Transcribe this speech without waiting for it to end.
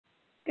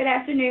Good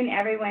afternoon,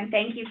 everyone.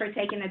 Thank you for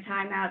taking the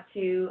time out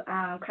to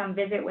come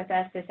visit with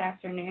us this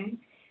afternoon.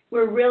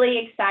 We're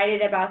really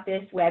excited about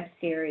this web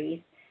series.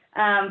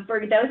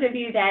 For those of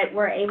you that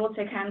were able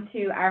to come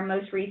to our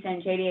most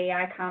recent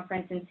JDAI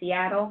conference in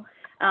Seattle,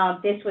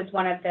 this was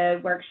one of the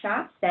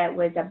workshops that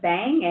was a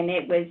bang, and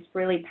it was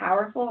really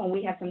powerful, and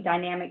we have some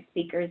dynamic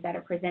speakers that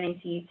are presenting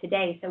to you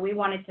today. So we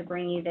wanted to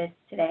bring you this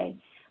today,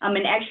 an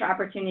extra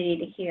opportunity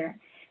to hear.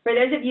 For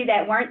those of you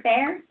that weren't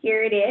there,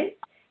 here it is.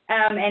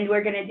 And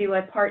we're going to do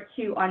a part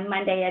 2 on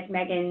Monday, as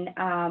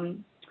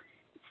Megan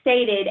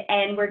stated,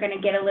 and we're going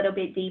to get a little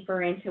bit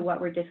deeper into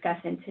what we're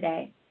discussing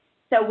today.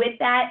 So with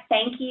that,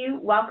 thank you.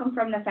 Welcome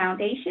from the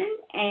foundation,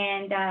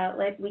 and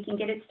we can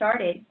get it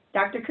started.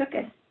 Dr.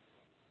 Cookus.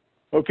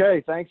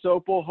 Okay, thanks,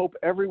 Opal. Hope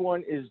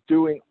everyone is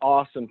doing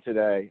awesome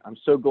today. I'm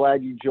so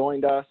glad you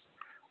joined us.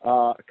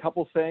 A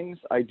couple things.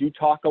 I do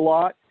talk a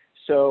lot,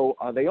 so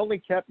they only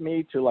kept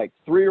me to like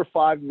 3 or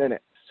 5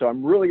 minutes. So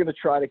I'm really going to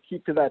try to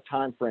keep to that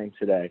time frame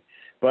today.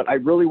 But I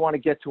really want to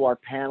get to our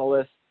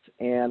panelists,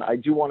 and I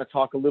do want to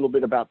talk a little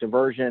bit about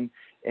diversion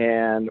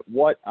and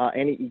what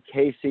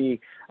NEEKC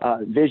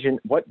vision,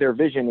 what their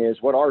vision is,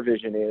 what our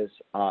vision is,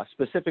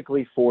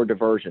 specifically for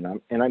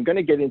diversion. And I'm going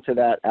to get into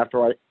that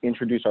after I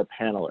introduce our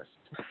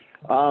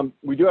panelists.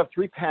 We do have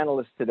 3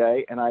 panelists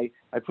today, and I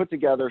put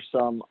together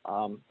some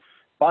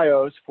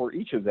bios for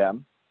each of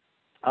them.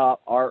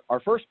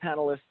 Our first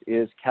panelist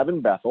is Kevin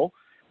Bethel.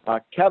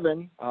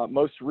 Kevin,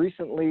 most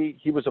recently,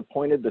 he was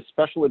appointed the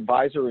Special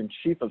Advisor and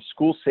Chief of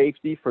School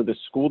Safety for the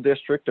School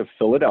District of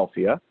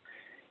Philadelphia.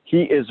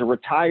 He is a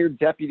retired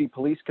Deputy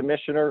Police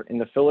Commissioner in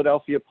the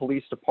Philadelphia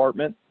Police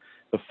Department,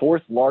 the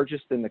 4th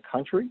largest in the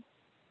country.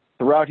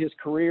 Throughout his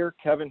career,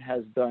 Kevin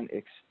has done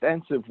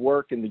extensive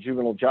work in the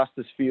juvenile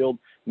justice field,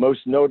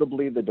 most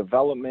notably the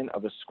development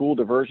of a school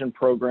diversion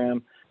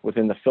program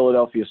within the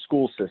Philadelphia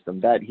school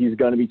system that he's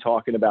going to be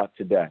talking about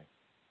today.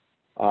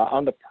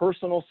 On the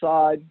personal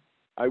side,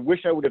 I wish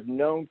I would have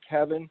known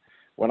Kevin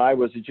when I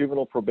was a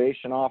juvenile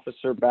probation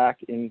officer back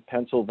in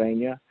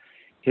Pennsylvania.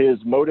 His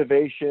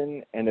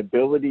motivation and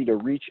ability to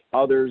reach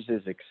others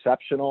is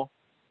exceptional.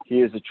 He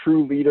is a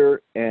true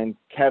leader, and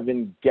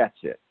Kevin gets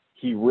it.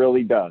 He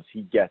really does.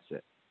 He gets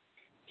it.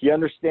 He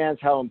understands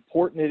how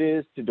important it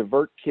is to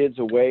divert kids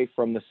away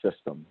from the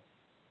system.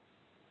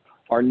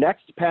 Our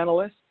next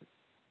panelist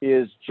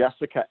is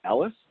Jessica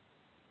Ellis.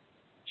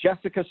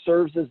 Jessica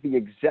serves as the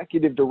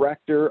Executive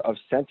Director of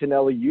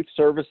Sentinella Youth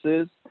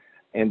Services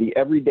and the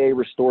Everyday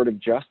Restorative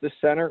Justice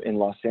Center in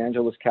Los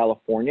Angeles,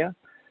 California.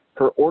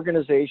 Her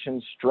organization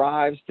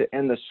strives to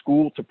end the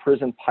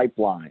school-to-prison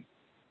pipeline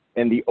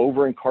and the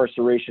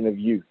over-incarceration of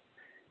youth.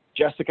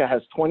 Jessica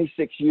has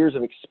 26 years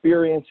of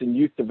experience in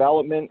youth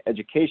development,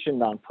 education,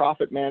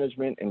 nonprofit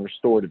management, and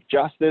restorative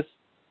justice.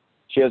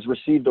 She has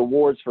received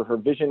awards for her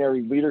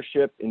visionary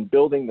leadership in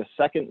building the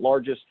 2nd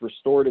largest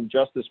restorative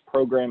justice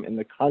program in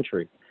the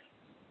country.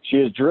 She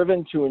is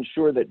driven to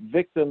ensure that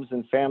victims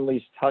and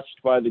families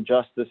touched by the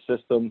justice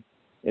system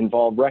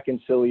involve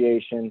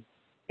reconciliation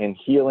and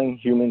healing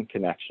human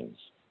connections.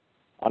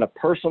 On a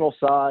personal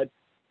side,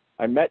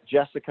 I met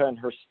Jessica and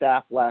her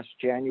staff last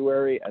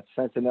January at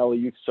Sentinella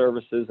Youth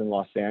Services in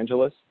Los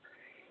Angeles.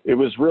 It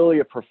was really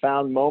a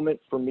profound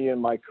moment for me in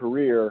my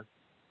career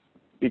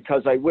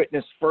because I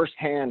witnessed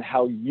firsthand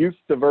how youth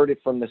diverted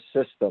from the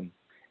system,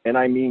 and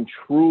I mean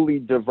truly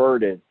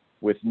diverted,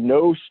 with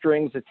no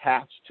strings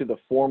attached to the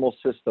formal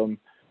system,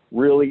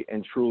 really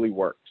and truly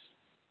works.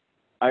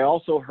 I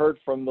also heard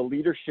from the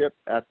leadership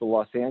at the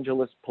Los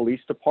Angeles Police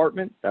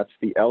Department, that's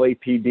the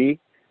LAPD,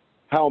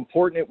 how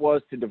important it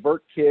was to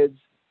divert kids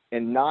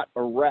and not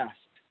arrest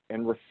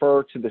and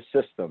refer to the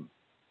system.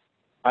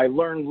 I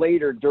learned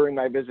later during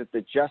my visit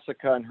that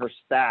Jessica and her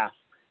staff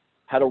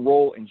had a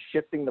role in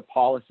shifting the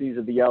policies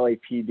of the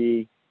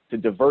LAPD to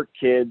divert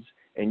kids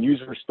and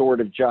use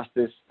restorative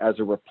justice as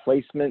a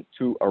replacement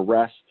to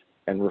arrest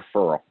and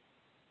referral.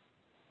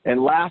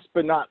 And last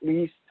but not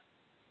least,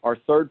 our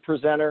third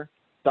presenter,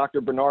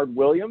 Dr. Bernard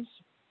Williams.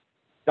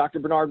 Dr.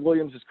 Bernard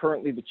Williams is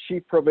currently the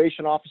Chief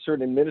Probation Officer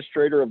and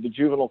Administrator of the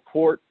Juvenile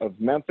Court of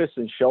Memphis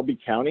in Shelby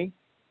County.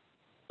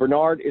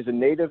 Bernard is a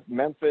native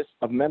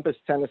of Memphis,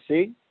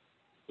 Tennessee.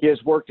 He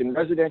has worked in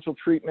residential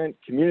treatment,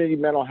 community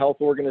mental health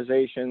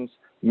organizations,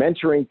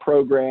 mentoring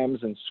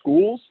programs, and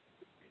schools.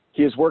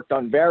 He has worked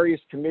on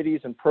various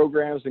committees and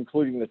programs,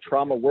 including the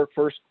Trauma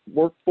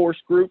Workforce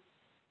Group,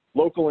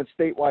 local and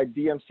statewide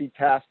DMC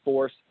Task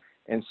Force,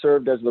 and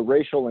served as the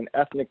Racial and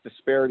Ethnic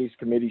Disparities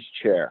Committee's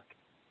chair.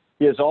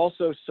 He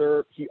also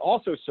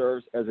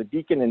serves as a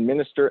deacon and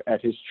minister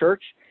at his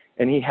church,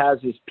 and he has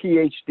his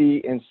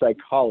PhD in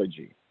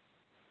psychology.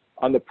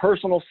 On the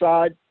personal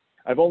side,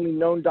 I've only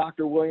known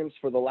Dr. Williams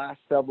for the last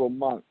several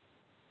months,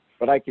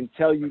 but I can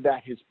tell you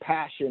that his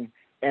passion,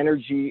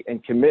 energy,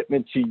 and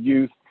commitment to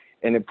youth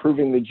and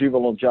improving the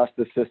juvenile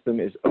justice system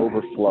is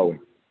overflowing.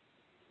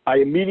 I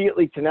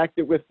immediately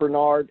connected with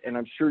Bernard, and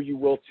I'm sure you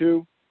will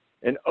too.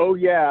 And oh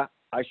yeah,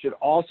 I should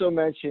also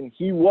mention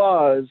he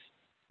was,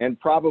 and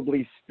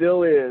probably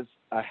still is,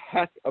 a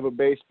heck of a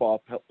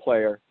baseball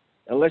player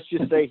and let's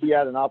just say he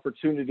had an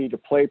opportunity to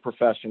play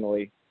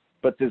professionally,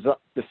 but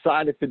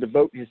decided to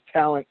devote his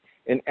talent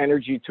and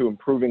energy to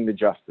improving the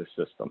justice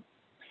system.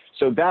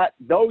 So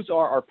those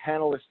are our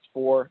panelists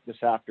for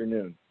this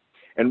afternoon.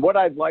 And what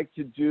I'd like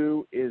to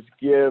do is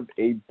give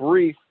a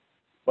brief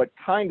but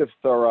kind of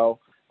thorough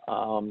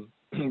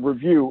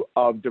review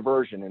of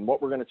diversion and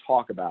what we're going to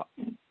talk about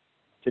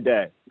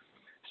today.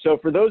 So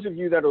for those of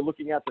you that are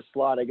looking at the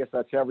slide, I guess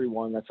that's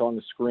everyone that's on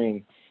the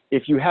screen.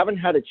 If you haven't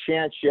had a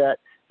chance yet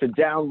to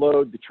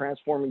download the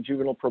Transforming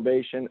Juvenile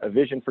Probation, A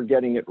Vision for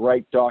Getting It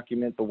Right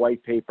document, the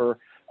white paper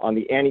on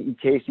the Annie E.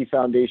 Casey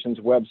Foundation's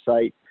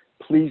website,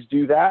 please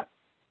do that.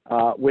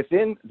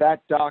 Within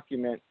that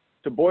document,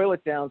 to boil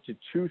it down to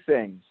two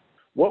things,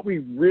 what we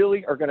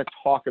really are going to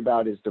talk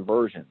about is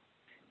diversion.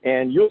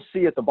 And you'll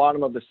see at the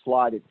bottom of the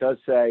slide, it does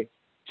say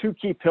 2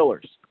 key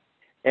pillars.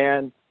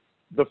 And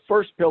the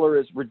first pillar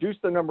is reduce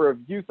the number of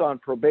youth on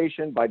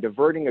probation by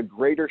diverting a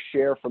greater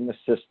share from the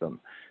system.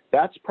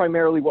 That's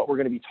primarily what we're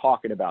going to be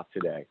talking about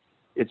today.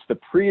 It's the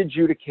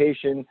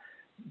pre-adjudication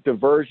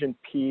diversion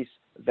piece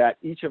that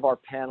each of our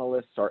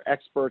panelists are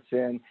experts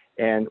in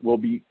and will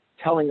be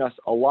telling us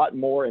a lot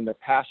more in their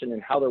passion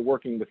and how they're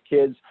working with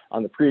kids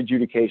on the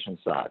pre-adjudication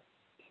side.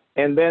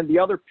 And then the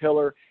other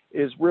pillar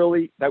is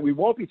really that we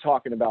won't be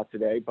talking about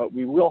today, but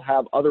we will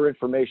have other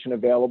information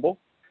available,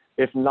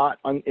 if not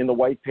in the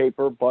white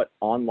paper, but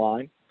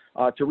online,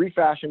 to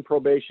refashion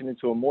probation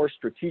into a more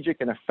strategic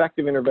and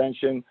effective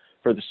intervention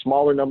for the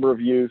smaller number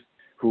of youth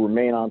who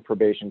remain on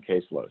probation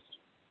caseloads.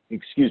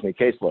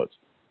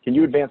 Can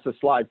you advance the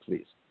slide,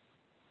 please?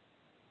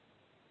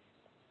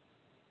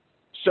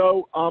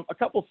 So a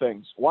couple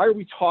things. Why are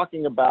we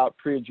talking about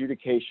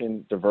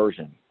pre-adjudication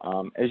diversion?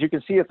 As you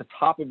can see at the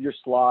top of your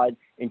slide,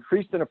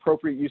 increased and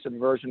appropriate use of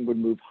diversion would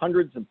move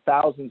hundreds of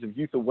thousands of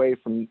youth away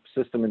from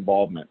system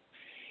involvement.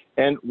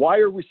 And why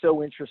are we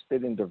so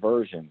interested in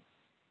diversion?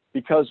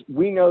 Because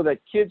we know that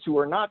kids who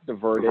are not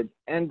diverted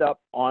end up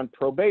on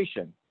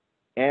probation.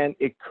 And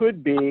it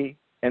could be,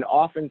 and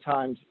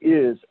oftentimes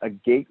is, a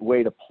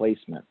gateway to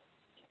placement.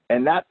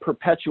 And that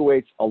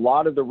perpetuates a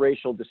lot of the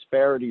racial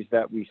disparities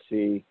that we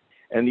see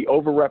and the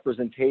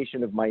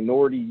overrepresentation of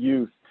minority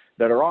youth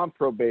that are on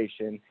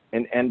probation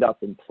and end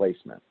up in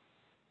placement.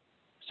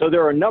 So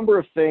there are a number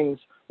of things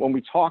when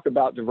we talk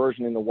about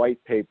diversion in the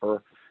white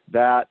paper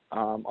that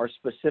are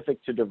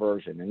specific to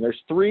diversion. And there's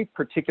 3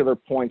 particular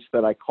points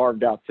that I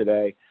carved out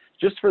today,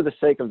 just for the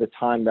sake of the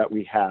time that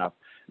we have,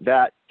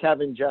 that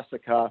Kevin,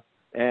 Jessica,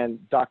 and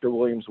Dr.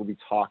 Williams will be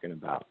talking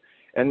about.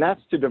 And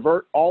that's to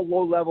divert all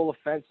low-level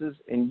offenses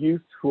and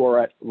youth who are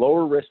at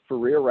lower risk for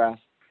rearrest,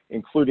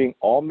 including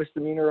all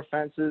misdemeanor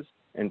offenses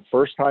and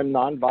first-time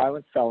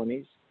nonviolent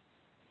felonies.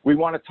 We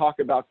want to talk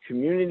about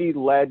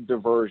community-led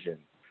diversion.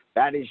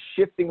 That is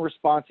shifting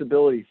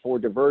responsibility for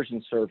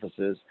diversion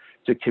services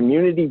to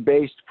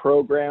community-based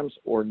programs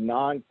or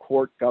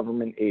non-court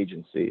government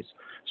agencies.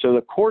 So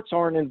the courts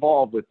aren't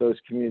involved with those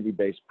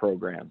community-based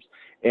programs.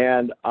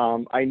 And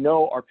I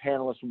know our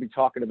panelists will be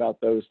talking about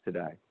those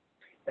today.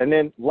 And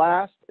then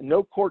last,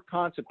 no court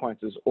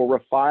consequences or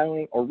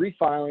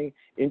refiling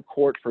in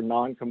court for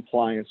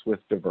non-compliance with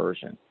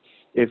diversion.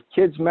 If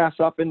kids mess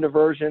up in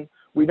diversion,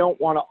 we don't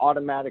want to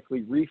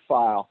automatically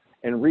refile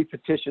and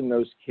repetition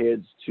those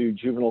kids to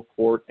juvenile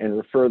court and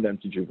refer them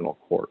to juvenile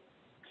court.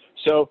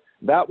 So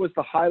that was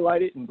the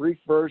highlighted and brief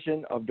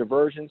version of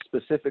diversion,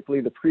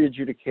 specifically the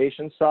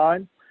pre-adjudication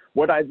side.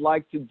 What I'd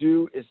like to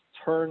do is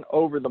turn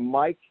over the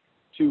mic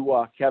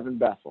to Kevin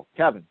Bethel.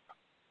 Kevin.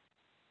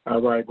 All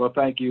right. Well,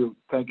 thank you.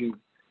 Thank you,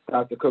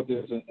 Dr.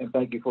 Cookers, and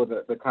thank you for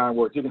the kind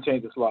words. You can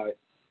change the slide.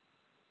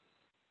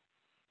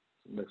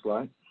 Next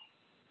slide.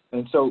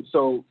 And so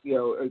you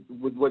know,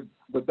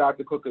 what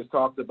Dr. Cookers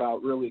talked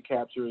about really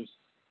captures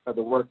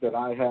the work that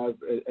I have.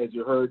 As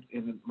you heard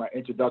in my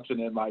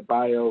introduction and my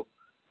bio,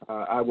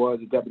 I was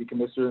a deputy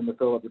commissioner in the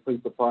Philadelphia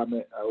Police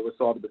Department. I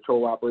oversaw the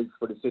patrol operations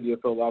for the city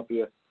of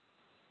Philadelphia.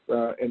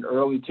 In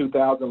early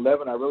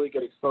 2011, I really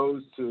get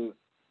exposed to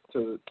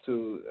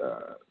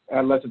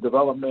adolescent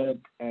development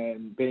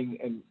and being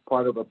in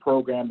part of a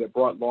program that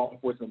brought law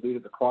enforcement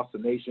leaders across the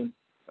nation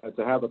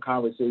to have a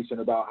conversation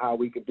about how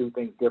we could do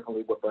things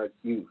differently with our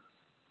youth.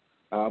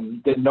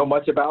 Didn't know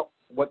much about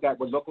what that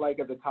would look like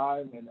at the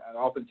time, and I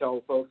often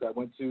tell folks I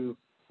went to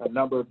a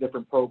number of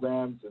different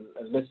programs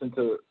and listened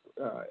to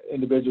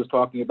individuals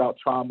talking about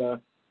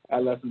trauma,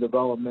 adolescent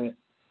development.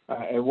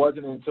 It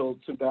wasn't until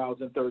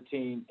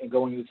 2013 and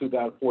going into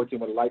 2014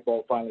 when the light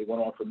bulb finally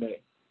went on for me.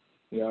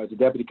 You know, as a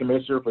deputy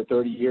commissioner for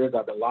 30 years,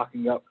 I've been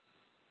locking up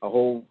a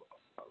whole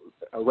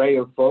array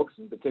of folks,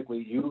 and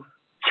particularly youth.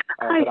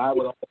 Hi,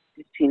 this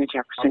is Tina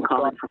Jefferson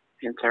calling from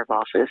the Penn-Serve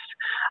office.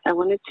 I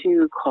wanted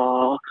to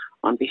call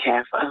on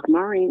behalf of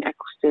Maureen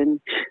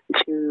Eccleston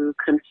to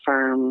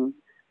confirm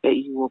that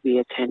you will be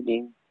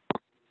attending.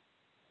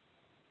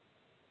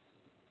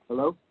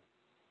 Hello?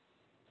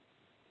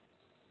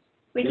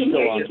 We can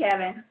hear you,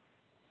 Kevin.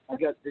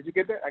 Did you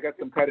get that? I got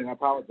some cutting. I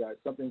apologize.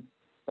 Something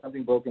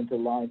broke into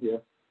the line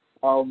here.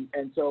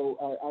 And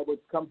so I would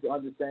come to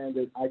understand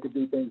that I could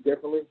do things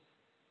differently.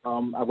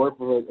 I work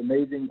for an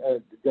amazing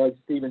Judge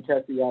Stephen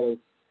Chessie out of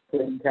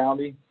Clinton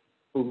County,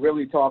 who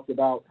really talked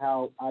about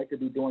how I could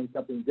be doing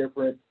something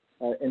different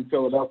in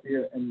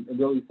Philadelphia and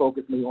really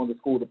focused me on the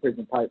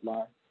school-to-prison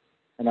pipeline.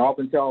 And I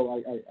often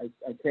tell,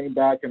 I came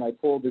back and I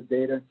pulled this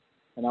data,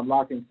 and I'm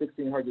locking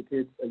 1,600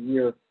 kids a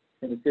year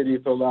in the city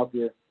of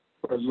Philadelphia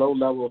for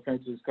low-level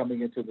offenses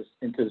coming into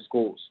the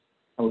schools.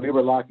 And we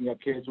were locking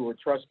up kids who were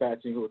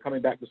trespassing, who were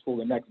coming back to school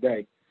the next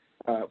day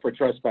for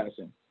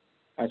trespassing.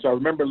 And so I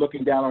remember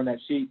looking down on that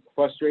sheet,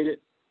 frustrated,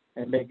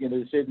 and making the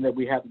decision that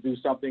we have to do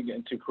something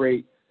and to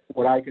create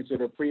what I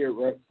consider a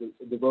pre-arrest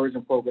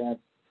diversion program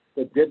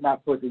that did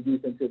not put the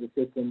youth into the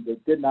system,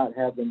 that did not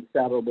have them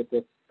saddled with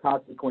the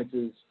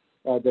consequences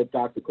that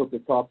Dr. Cook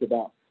has talked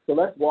about. So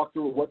let's walk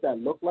through what that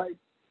looked like.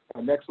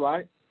 Next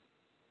slide.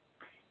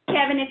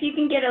 Kevin, if you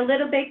can get a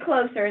little bit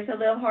closer, it's a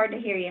little hard to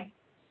hear you.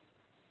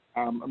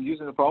 I'm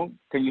using the phone.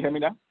 Can you hear me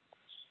now?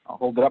 I'll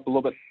hold it up a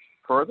little bit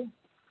further.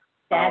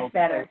 That's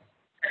better.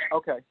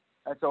 Okay.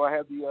 And so I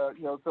have the,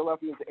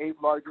 Philadelphia is the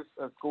 8th largest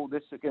school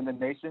district in the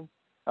nation,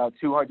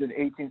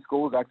 218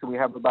 schools. Actually, we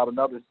have about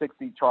another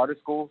 60 charter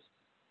schools,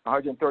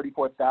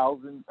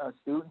 134,000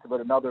 students,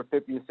 but another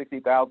 50 to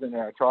 60,000 in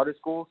our charter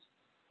schools.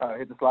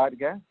 Hit the slide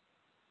again.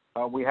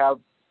 We have,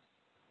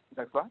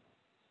 next slide.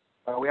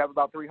 We have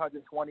about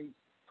 320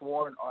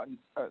 sworn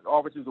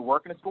officers who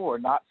work in the school or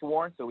not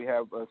sworn. So we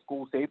have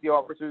school safety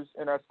officers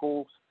in our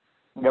schools.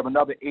 We have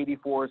another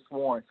 84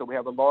 sworn. So we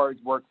have a large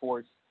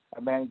workforce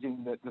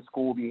managing the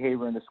school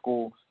behavior in the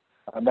schools.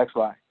 Next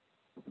slide.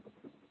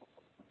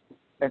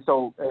 And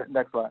so,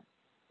 next slide.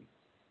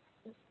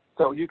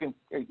 So you can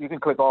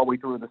click all the way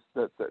through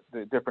the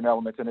different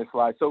elements in this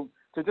slide. So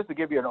just to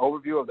give you an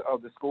overview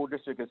of the school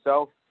district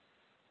itself,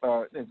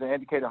 as I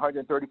indicated,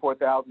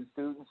 134,000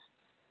 students.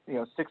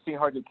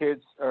 1,600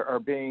 kids are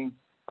being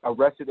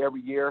arrested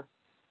every year.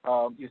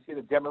 You see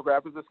the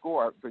demographics of the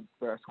school.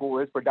 Our school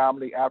is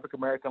predominantly African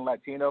American,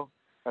 Latino.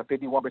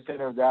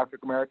 51% is African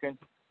American.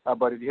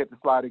 But if you hit the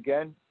slide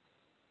again,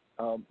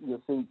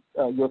 you'll see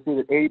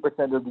that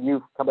 80% of the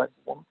youth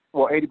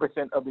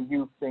 80% of the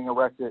youth being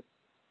arrested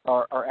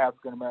are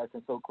African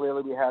American. So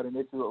clearly, we had an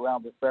issue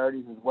around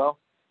disparities as well.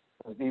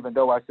 Even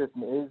though our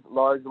system is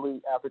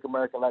largely African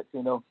American,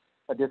 Latino,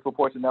 a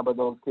disproportionate number of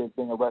those kids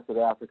being arrested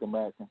are African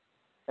American.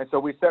 And so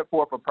we set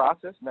forth a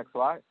process. Next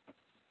slide.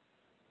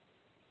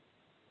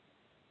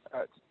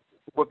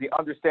 With the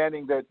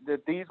understanding that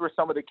these were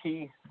some of the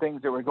key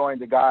things that were going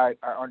to guide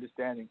our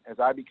understanding. As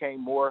I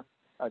became more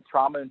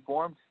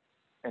trauma-informed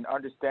and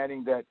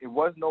understanding that it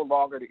was no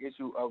longer the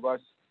issue of us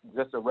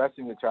just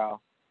arresting the child.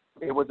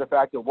 It was the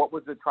fact of what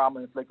was the trauma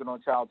inflicted on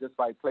the child just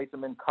by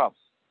placing them in cuffs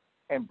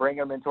and bring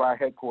them into our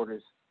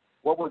headquarters.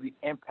 What was the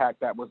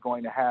impact that was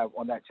going to have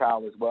on that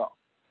child as well?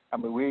 I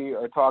mean, we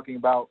are talking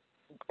about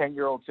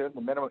 10-year-old children.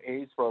 The minimum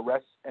age for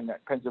arrest in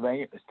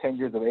Pennsylvania is 10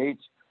 years of age.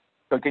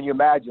 So can you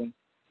imagine,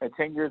 at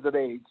 10 years of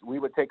age, we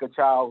would take a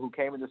child who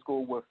came into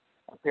school with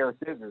a pair of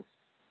scissors,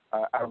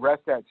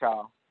 arrest that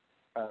child,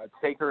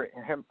 take her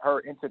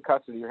into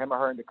custody, or him or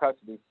her into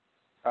custody,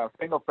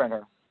 fingerprint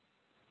her,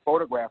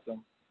 photograph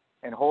them,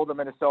 and hold them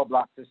in a cell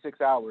block for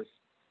 6 hours,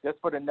 just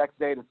for the next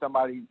day to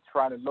somebody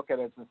trying to look at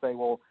us and say,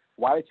 well,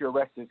 why did you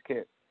arrest this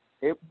kid?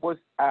 It was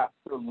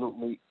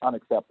absolutely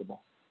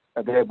unacceptable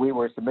that we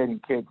were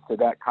submitting kids to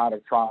that kind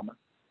of trauma.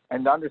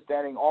 And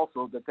understanding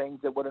also the things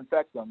that would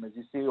infect them. As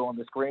you see on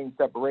the screen,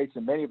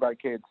 separation, many of our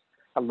kids,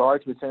 a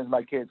large percentage of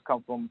my kids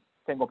come from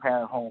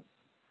single-parent homes.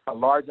 A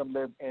large of them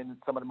live in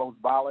some of the most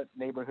violent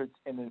neighborhoods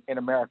in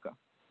America.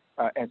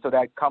 And so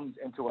that comes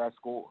into our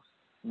schools.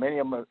 Many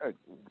of them are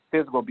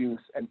physical abuse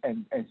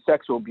and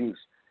sexual abuse.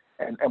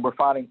 And we're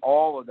finding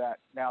all of that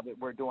now that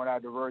we're doing our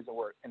diversion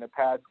work. In the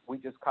past, we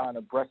just kind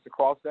of brushed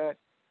across that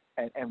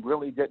and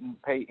really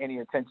didn't pay any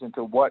attention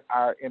to what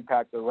our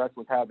impact the arrest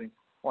was having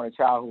on a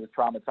child who was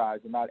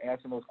traumatized, and not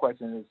answering those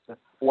questions as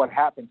to what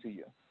happened to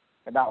you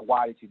and not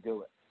why did you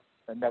do it.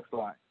 The next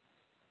slide.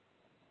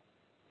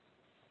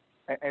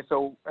 And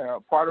so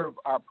part of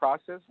our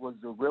process was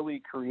to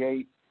really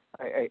create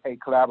a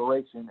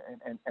collaboration.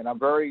 And I'm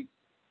very,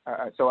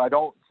 so I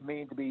don't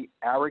mean to be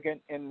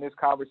arrogant in this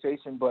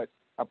conversation, but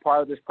a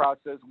part of this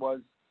process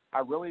was I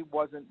really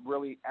wasn't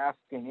really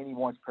asking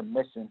anyone's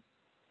permission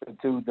to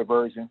do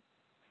diversion.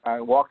 I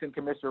walked in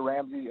Commissioner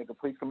Ramsey, the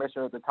police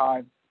commissioner at the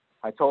time.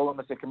 I told him,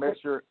 I said,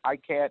 Commissioner, I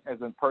can't, as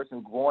a person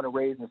who's born and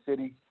raised in the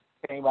city,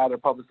 came out of the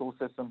public school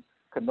system,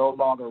 could no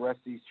longer arrest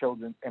these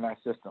children in our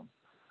system.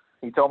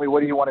 He told me,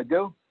 what do you want to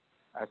do?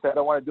 I said,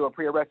 I want to do a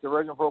pre-arrest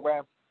diversion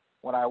program.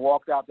 When I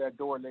walked out that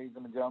door, ladies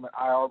and gentlemen,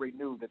 I already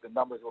knew that the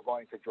numbers were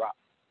going to drop.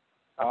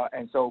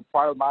 And so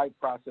part of my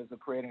process of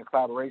creating a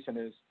collaboration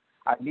is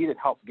I needed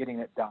help getting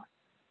it done.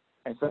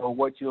 And so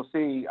what you'll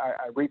see,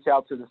 I reached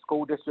out to the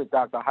school district,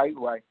 Dr. Height,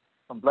 who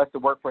I'm blessed to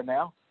work for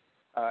now,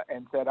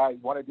 and said, I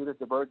want to do this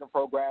diversion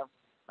program.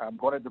 I'm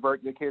going to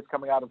divert your kids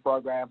coming out of the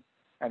program.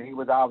 And he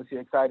was obviously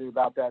excited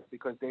about that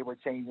because they were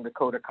changing the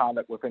code of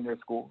conduct within their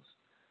schools.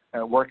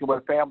 And working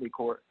with family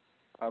court.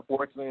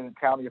 Fortunately, in the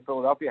county of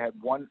Philadelphia, I had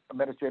one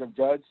administrative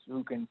judge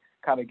who can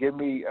kind of give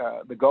me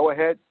the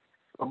go-ahead.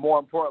 But more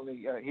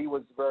importantly, he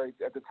was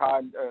at the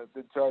time,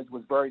 the judge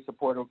was very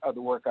supportive of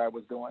the work I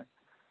was doing.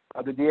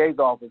 The DA's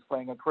office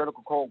playing a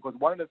critical role, because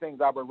one of the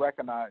things I would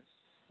recognize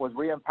was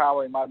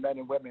re-empowering my men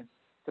and women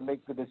to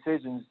make the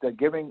decisions that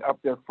giving up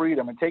their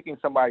freedom and taking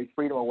somebody's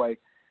freedom away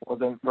was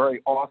a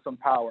very awesome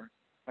power.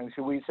 And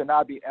so we should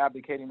not be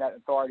abdicating that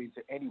authority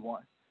to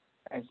anyone.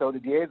 And so the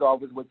DA's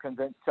office would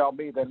tell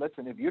me that,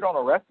 listen, if you don't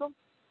arrest them,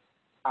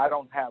 I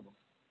don't have them.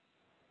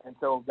 And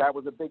so that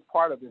was a big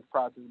part of this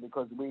process,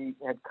 because we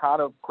had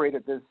kind of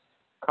created this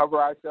cover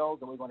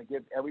ourselves, and we're going to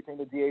give everything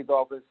to the DA's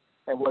office,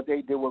 and what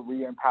they did was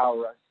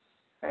re-empower us.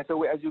 And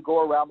so as you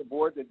go around the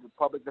board, the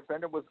public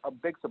defender was a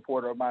big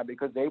supporter of mine,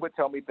 because they would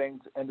tell me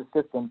things in the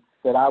system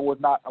that I was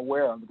not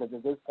aware of, because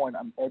at this point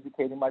I'm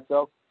educating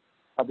myself.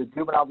 The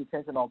Juvenile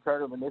Detention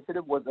Alternative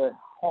Initiative was a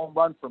home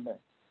run for me,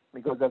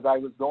 because as I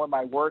was doing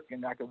my work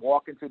and I could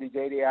walk into the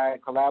JDI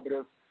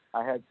collaborative,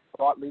 I had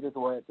thought leaders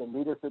who were at the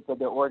leadership of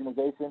their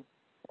organization.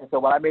 And so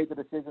when I made the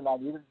decision I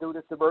needed to do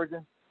this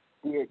diversion,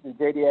 the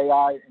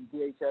JDAI and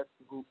DHS,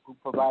 who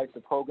provides the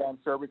program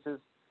services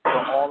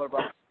for all of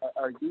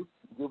our youth,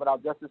 juvenile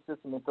justice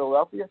system in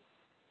Philadelphia,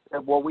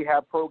 and well, we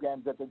have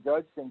programs that the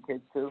judge sends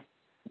kids to.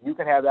 You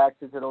can have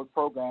access to those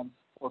programs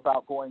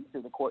without going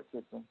to the court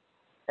system.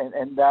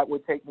 And that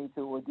would take me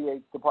to a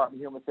DA,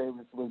 Department of Human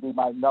Services, would be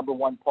my number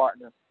one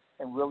partner,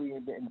 and really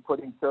in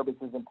putting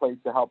services in place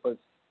to help us.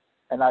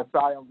 And I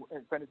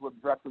finished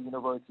with Drexel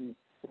University,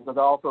 because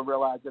I also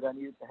realized that I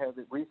needed to have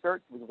it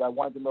researched, because I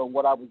wanted to know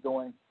what I was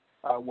doing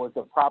was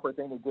the proper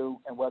thing to do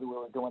and whether we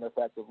were doing it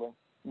effectively.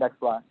 Next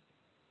slide.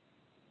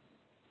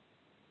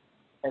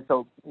 And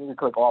so you can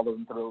click all of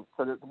them through.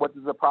 So what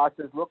does the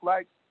process look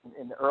like?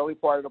 In the early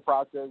part of the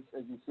process,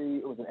 as you see,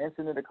 it was an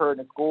incident that occurred in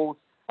the schools.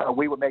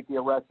 We would make the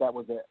arrest. That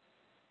was it.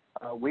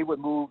 We would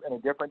move in a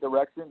different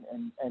direction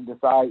and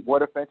decide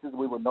what offenses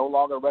we would no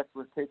longer arrest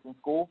for kids in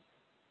school.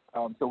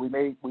 So we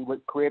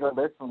would create a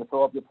list from the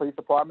Philadelphia Police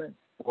Department,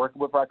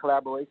 working with our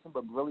collaboration,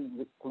 but really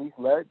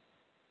police-led.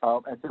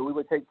 And so we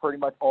would take pretty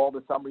much all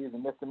the summaries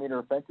and misdemeanor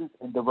offenses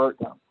and divert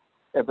them.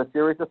 If a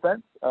serious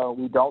offense,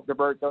 we don't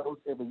divert those.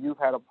 If a youth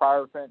had a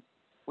prior offense,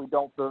 we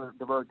don't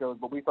divert those.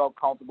 But we felt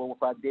comfortable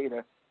with our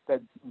data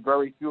that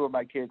very few of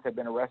my kids had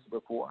been arrested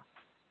before.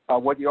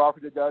 What the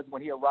officer does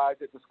when he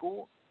arrives at the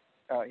school,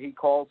 he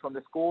calls from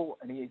the school,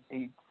 and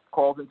he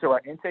calls into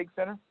our intake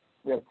center.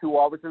 We have 2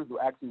 officers who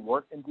actually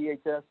work in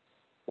DHS.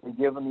 We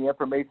give them the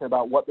information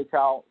about what the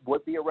child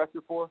would be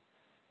arrested for.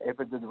 If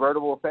it's a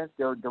divertible offense,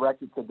 they're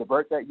directed to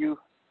divert that youth.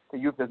 The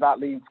youth does not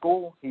leave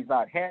school. He's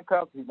not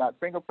handcuffed. He's not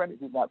fingerprinted.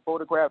 He's not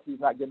photographed. He's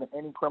not given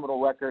any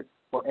criminal record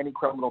or any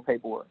criminal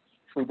paperwork.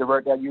 We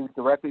divert that youth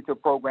directly to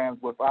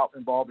programs without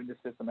involving the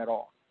system at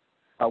all.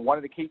 One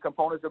of the key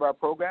components of our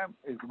program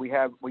is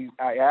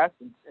I asked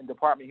in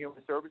Department of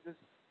Human Services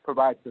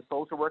provides the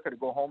social worker to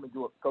go home and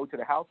go to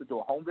the house to do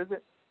a home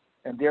visit.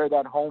 And there,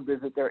 that home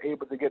visit, they're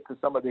able to get to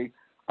some of the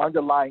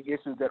underlying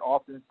issues that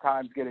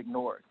oftentimes get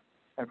ignored.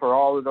 And for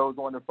all of those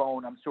on the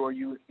phone, I'm sure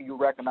you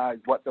recognize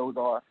what those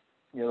are.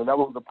 You know, the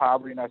levels of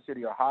poverty in our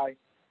city are high.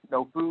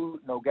 No food,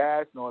 no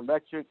gas, no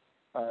electric,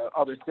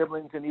 other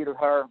siblings in need of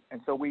her.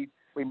 And so we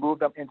move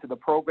them into the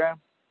program.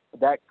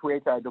 That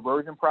creates our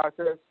diversion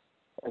process.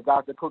 As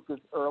Dr. Cook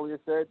just earlier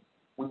said,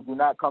 we do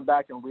not come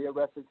back and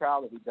rearrest the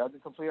child if he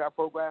doesn't complete our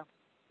program.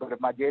 But if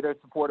my data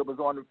supporter was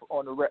on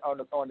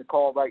the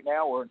call right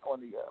now or on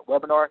the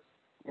webinar,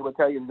 he would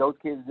tell you those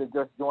kids are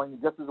just doing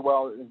just as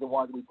well as the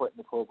ones we put in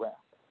the program.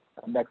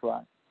 Next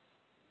slide.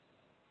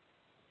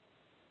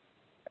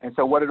 And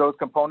so what do those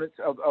components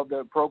of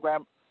the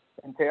program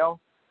entail?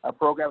 Our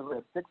program, we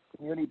have 6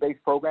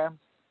 community-based programs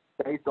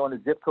based on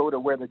the zip code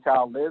of where the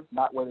child lives,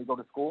 not where they go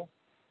to school.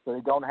 So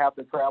they don't have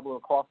to travel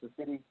across the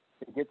city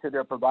to get to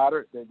their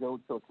provider. They go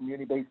to a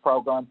community-based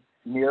program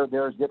near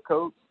their zip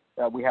code.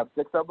 We have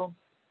 6 of them.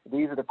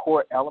 These are the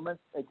core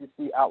elements that you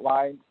see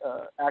outlined.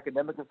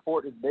 Academic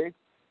support is big.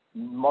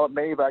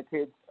 Many of our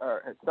kids,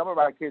 some of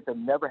our kids have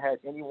never had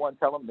anyone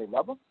tell them they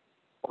love them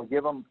or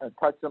give them,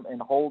 touch them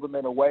and hold them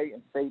in a way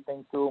and say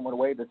things to them in a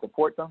way to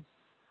support them.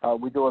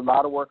 We do a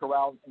lot of work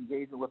around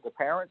engaging with the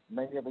parents.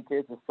 Many of the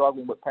kids are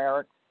struggling with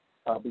parents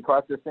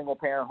because they're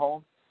single-parent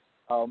homes.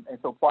 And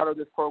so part of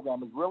this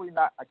program is really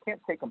not, I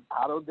can't take them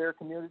out of their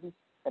community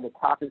and the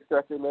toxic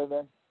stress they live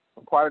in.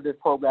 And part of this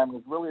program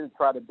is really to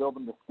try to build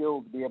them the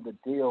skills to be able to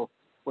deal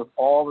with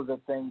all of the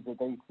things that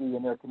they see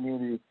in their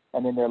community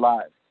and in their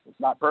lives. It's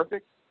not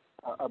perfect,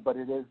 but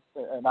it is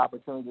an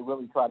opportunity to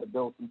really try to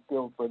build some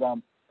skills for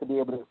them to be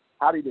able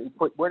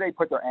to, where they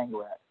put their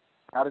anger at.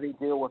 How do they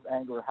deal with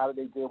anger? How do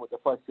they deal with the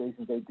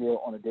frustrations they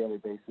deal on a daily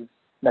basis?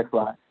 Next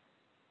slide.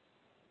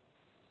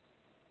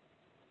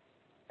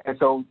 And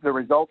so the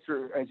results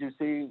are, as you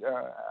see,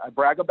 I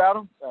brag about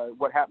them.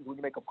 What happens when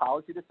you make a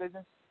policy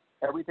decision?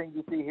 Everything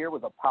you see here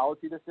was a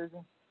policy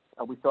decision.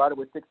 We started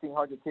with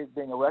 1,600 kids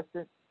being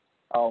arrested.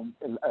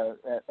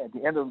 At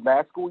the end of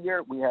last school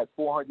year, we had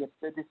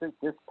 456.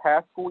 This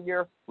past school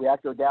year, we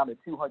actually are down to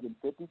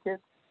 250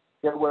 kids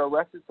that were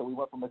arrested. So we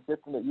went from a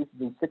system that used to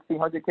be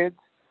 1,600 kids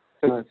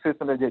to a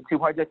system that did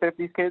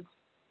 250 kids.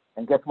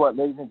 And guess what,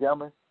 ladies and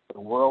gentlemen?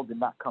 the world did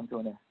not come to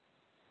an end.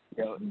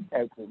 You know,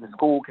 as the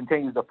school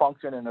continues to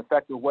function in an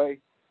effective way,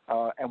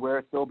 and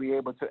we'll still be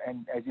able to,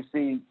 and as you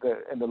see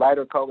in the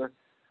lighter color,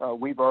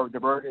 we've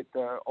diverted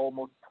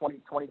almost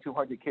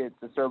 2,200 kids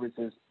to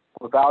services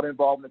without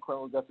involving the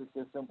criminal justice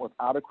system,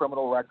 without a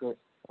criminal record,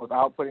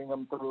 without putting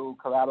them through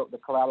the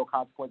collateral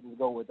consequences that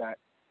go with that,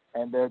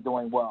 and they're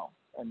doing well.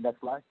 And next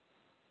slide.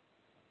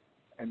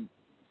 And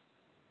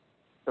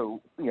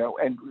so, you know,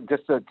 and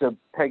just to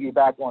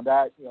piggyback on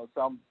that, you know,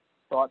 some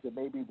thought that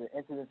maybe the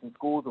incidents in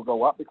schools will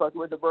go up because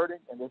we're diverting,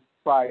 and this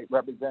slide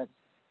represents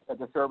that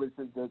the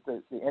services,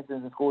 the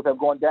incidents in schools have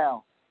gone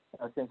down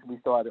since we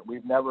started.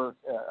 We've never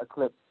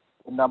eclipsed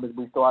the numbers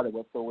we started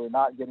with, so we're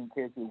not getting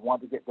kids who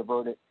want to get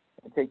diverted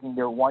and taking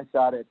their one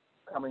shot at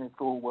coming to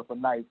school with a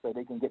knife so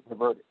they can get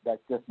diverted.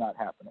 That's just not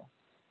happening.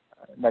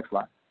 Next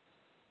slide.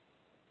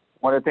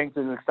 One of the things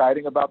that's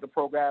exciting about the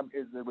program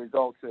is the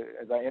results.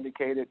 As I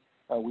indicated,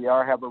 we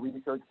have a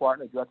research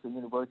partner, Drexel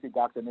University,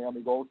 Dr.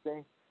 Naomi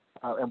Goldstein,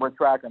 and we're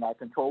tracking our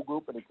control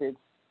group of the kids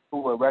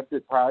who were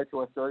arrested prior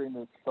to us starting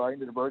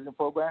the diversion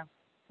program,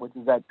 which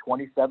is at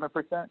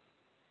 27%.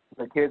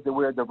 The kids that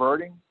we're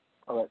diverting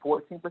are at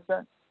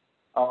 14%.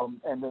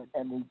 And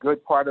the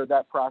good part of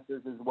that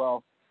process as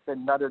well, that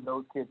none of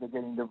those kids are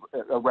getting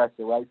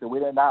arrested, right? So we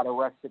did not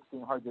arrest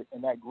 1,600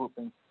 in that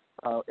grouping.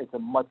 It's a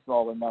much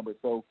smaller number.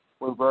 So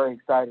we're very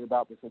excited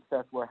about the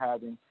success we're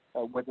having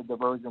with the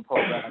diversion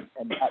program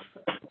and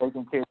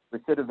making kids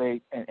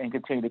recidivate and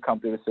continue to come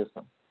through the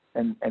system.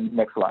 And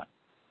next slide.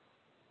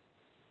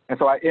 And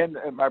so I end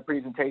my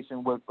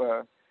presentation with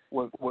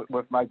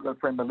my good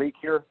friend Malik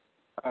here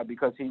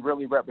because he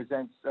really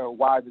represents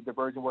why the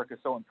diversion work is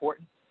so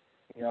important.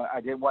 You know,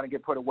 I didn't want to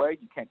get put away.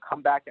 You can't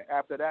come back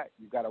after that.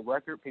 You've got a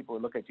record. People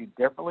look at you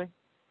differently.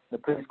 The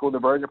preschool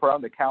diversion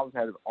program, the counselors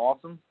had it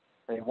awesome.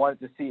 They wanted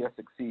to see us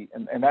succeed.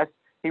 And that's,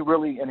 he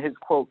really, in his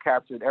quote,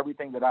 captured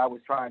everything that I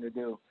was trying to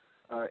do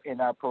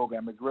in our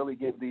program, is really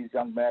give these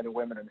young men and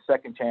women a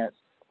second chance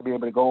to be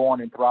able to go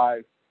on and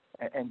thrive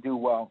and do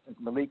well.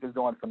 Malik is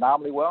doing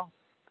phenomenally well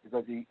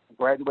because he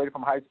graduated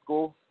from high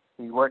school.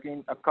 He's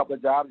working a couple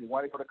of jobs. He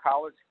wanted to go to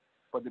college.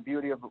 But the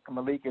beauty of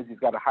Malik is he's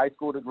got a high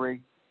school degree.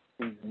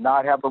 He does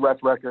not have a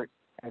arrest record.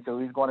 And so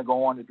he's going to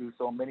go on to do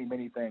so many,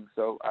 many things.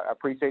 So I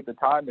appreciate the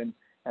time, and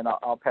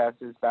I'll pass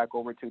this back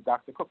over to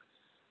Dr. Cook.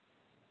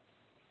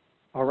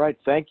 All right.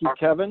 Thank you,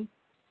 Kevin.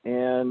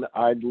 And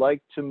I'd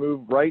like to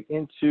move right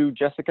into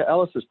Jessica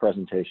Ellis's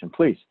presentation,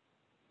 please.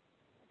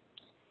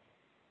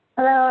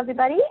 Hello,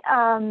 everybody.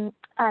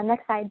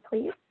 Next slide,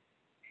 please.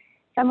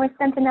 So I'm with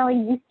Sentinel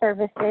Youth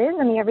Services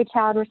and the Every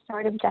Child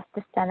Restorative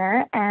Justice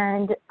Center,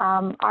 and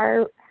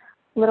our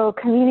little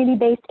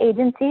community-based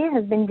agency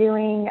has been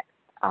doing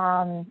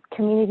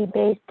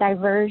community-based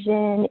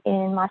diversion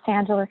in Los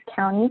Angeles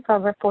County for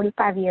over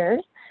 45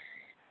 years.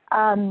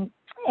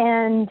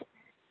 And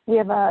we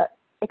have a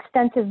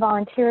extensive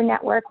volunteer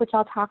network, which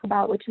I'll talk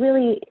about, which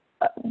really,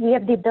 we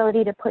have the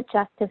ability to put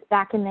justice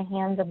back in the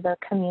hands of the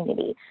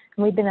community.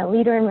 And we've been a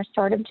leader in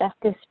restorative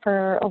justice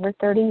for over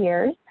 30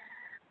 years.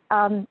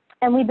 And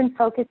we've been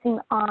focusing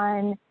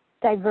on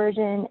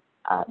diversion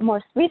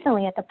most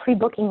recently at the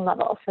pre-booking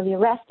level. So the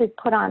arrest is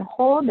put on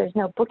hold. There's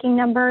no booking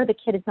number. The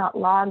kid is not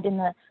logged in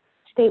the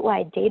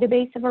statewide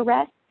database of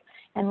arrests.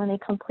 And when they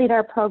complete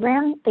our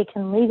program, they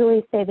can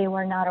legally say they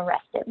were not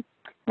arrested.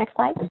 Next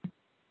slide.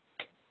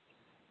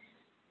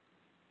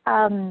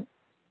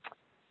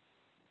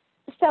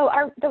 So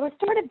the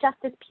restorative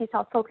justice piece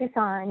I'll focus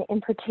on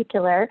in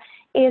particular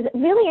is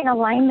really in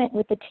alignment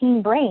with the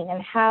teen brain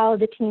and how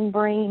the teen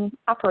brain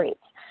operates.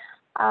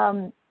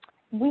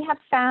 We have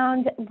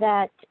found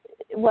that,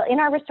 well, in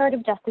our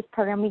restorative justice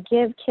program, we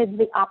give kids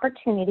the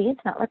opportunity, it's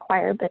not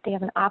required, but they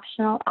have an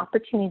optional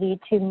opportunity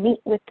to meet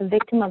with the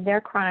victim of their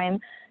crime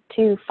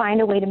to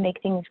find a way to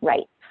make things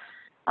right.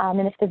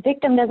 And if the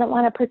victim doesn't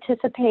want to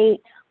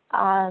participate,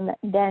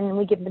 then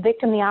we give the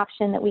victim the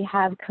option that we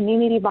have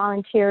community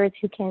volunteers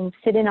who can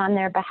sit in on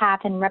their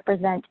behalf and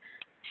represent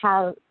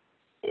how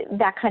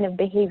that kind of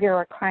behavior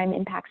or crime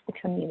impacts the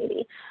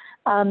community.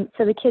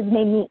 So the kids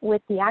may meet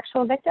with the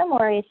actual victim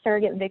or a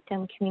surrogate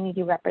victim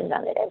community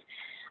representative.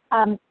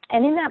 And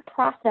in that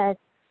process,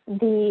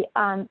 the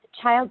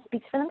child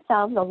speaks for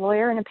themselves. The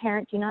lawyer and a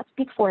parent do not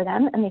speak for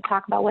them, and they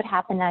talk about what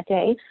happened that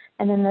day.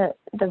 And then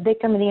the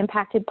victim or the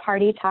impacted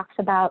party talks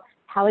about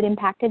how it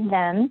impacted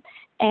them.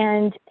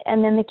 And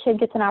then the kid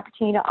gets an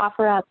opportunity to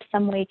offer up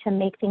some way to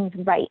make things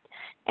right.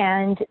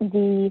 And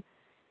then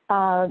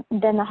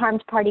the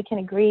harmed party can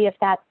agree if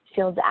that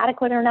feels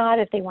adequate or not,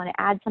 if they want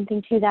to add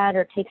something to that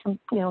or take some,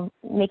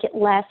 make it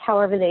less,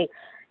 however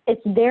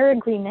it's their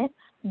agreement.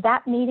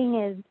 That meeting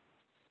is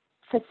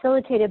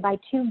facilitated by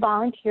 2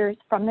 volunteers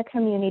from the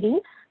community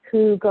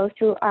who go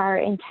through our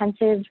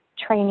intensive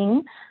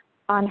training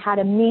on how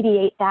to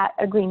mediate that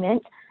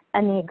agreement.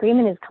 And the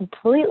agreement is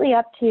completely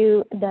up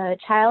to the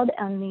child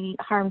and the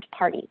harmed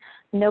party.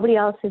 Nobody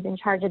else is in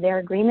charge of their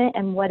agreement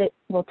and what it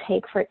will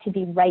take for it to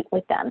be right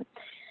with them.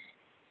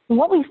 And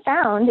what we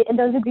found,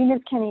 those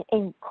agreements can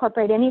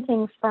incorporate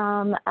anything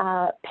from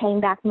paying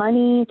back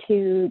money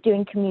to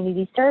doing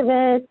community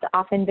service.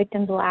 Often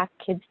victims will ask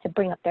kids to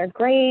bring up their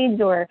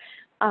grades or,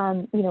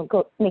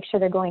 go make sure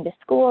they're going to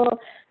school.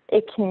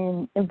 It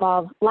can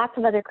involve lots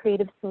of other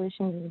creative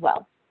solutions as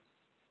well.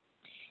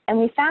 And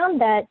we found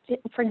that,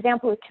 for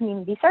example, with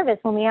community service,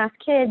 when we ask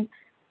kids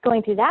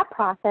going through that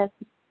process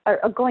or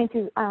going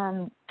through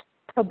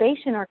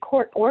probation or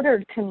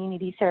court-ordered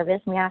community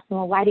service, and we ask them,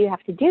 well, why do you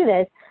have to do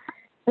this?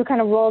 They'll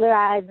kind of roll their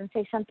eyes and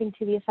say something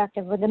to the effect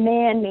of, well, the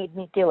man made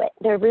me do it.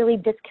 They're really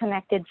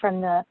disconnected from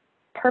the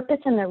purpose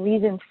and the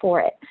reason for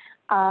it.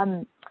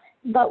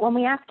 But when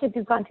we ask kids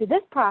who've gone through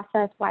this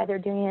process why they're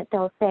doing it,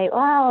 they'll say,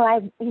 well,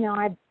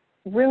 I've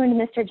ruined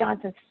Mr.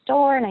 Johnson's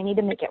store and I need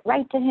to make it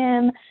right to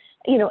him.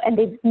 And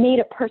they've made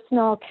a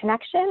personal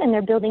connection and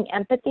they're building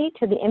empathy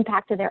to the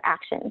impact of their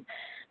actions.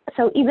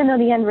 So even though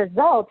the end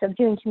result of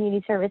doing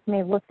community service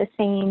may look the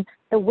same,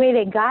 the way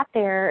they got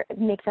there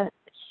makes a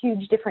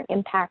huge different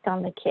impact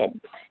on the kid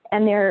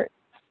and their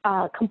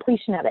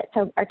completion of it.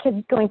 So our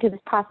kids going through this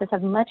process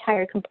have much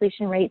higher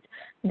completion rates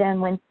than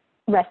when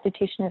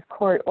restitution is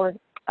court or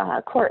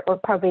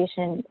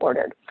probation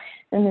ordered.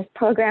 And this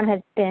program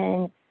has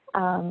been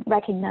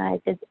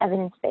recognized as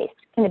evidence-based.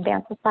 Can you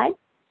advance the slide?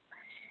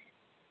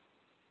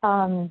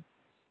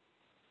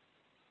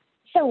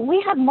 So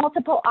we have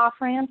multiple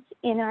off-ramps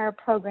in our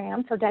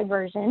program for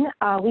diversion.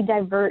 We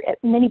divert at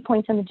many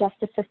points in the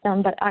justice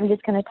system, but I'm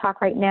just going to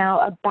talk right now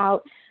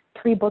about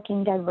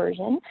pre-booking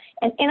diversion.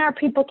 And in our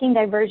pre-booking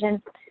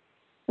diversion,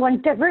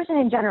 diversion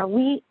in general,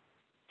 we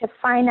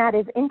define that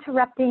as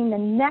interrupting the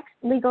next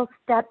legal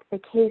step the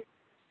case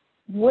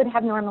would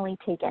have normally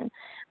taken.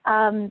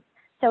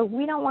 So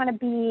we don't want to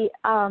be,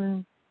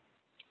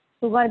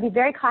 we want to be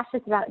very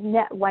cautious about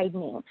net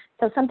widening.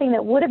 So something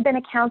that would have been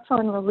a counsel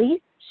and release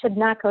should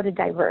not go to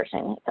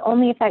diversion. It's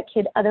only if that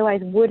kid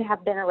otherwise would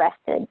have been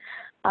arrested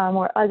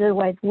or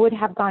otherwise would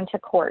have gone to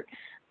court.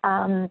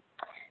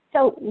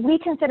 So we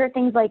consider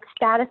things like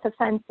status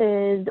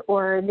offenses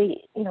or the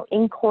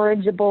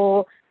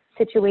incorrigible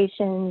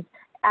situations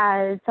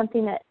as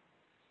something that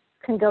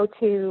can go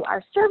to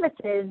our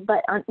services,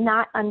 but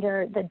not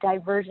under the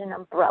diversion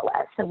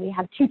umbrella. So we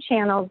have two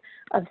channels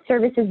of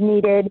services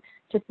needed,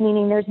 just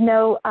meaning there's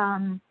no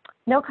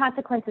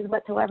consequences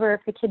whatsoever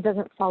if the kid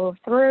doesn't follow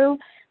through,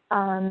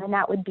 and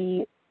that would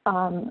be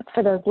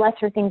for those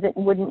lesser things that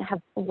wouldn't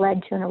have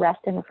led to an arrest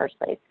in the first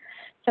place.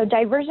 So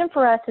diversion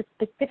for us is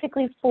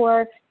specifically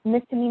for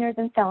misdemeanors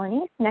and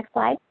felonies. Next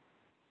slide.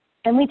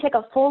 And we take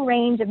a full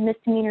range of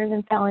misdemeanors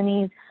and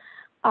felonies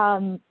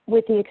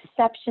with the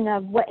exception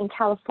of what in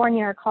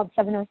California are called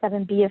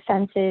 707B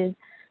offenses,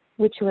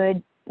 which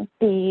would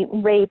be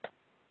rape,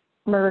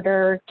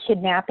 murder,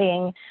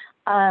 kidnapping.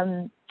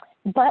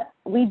 But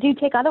we do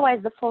take otherwise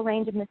the full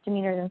range of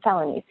misdemeanors and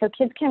felonies. So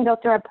kids can go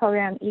through our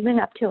program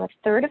even up to a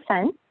third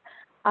offense.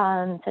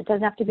 So it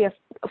doesn't have to be a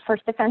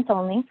first offense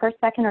only, first,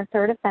 second, or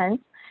third offense.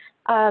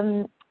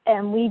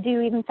 And we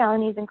do even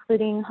felonies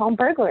including home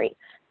burglary.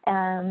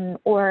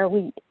 Or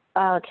we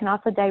can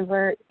also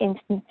divert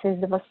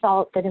instances of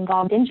assault that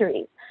involved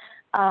injuries.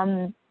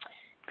 So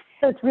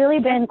it's really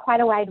been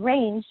quite a wide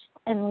range,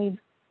 and we've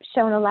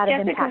shown a lot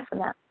of impact from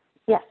that.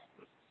 Yes.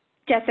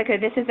 Jessica,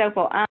 this is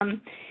Opal.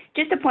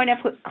 Just a point of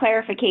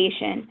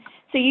clarification.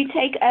 So you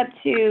take up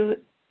to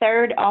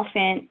third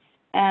offense.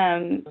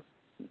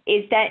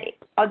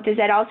 Does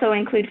that also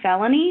include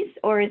felonies,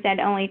 or is that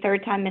only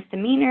third-time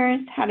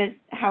misdemeanors?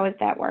 How is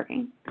that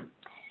working?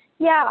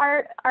 Yeah,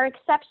 our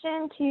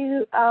exception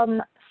to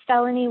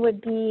felony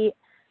would be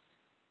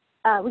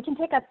we can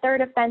take a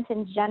third offense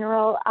in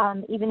general,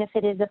 even if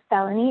it is a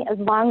felony, as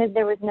long as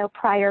there was no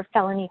prior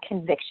felony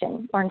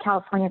conviction, or in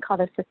California called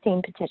a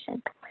sustained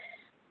petition.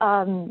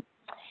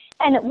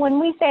 And when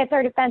we say a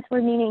third offense,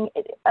 we're meaning,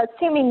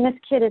 assuming this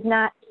kid has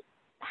not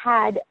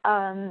had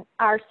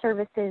our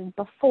services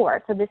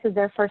before, so this is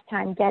their first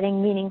time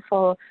getting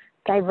meaningful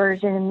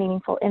diversion and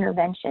meaningful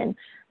intervention.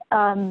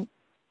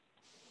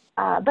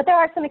 But there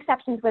are some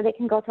exceptions where they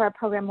can go through our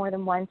program more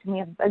than once, and we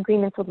have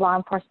agreements with law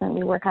enforcement.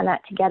 We work on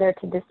that together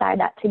to decide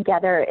that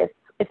together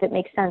if it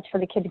makes sense for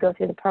the kid to go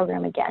through the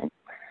program again.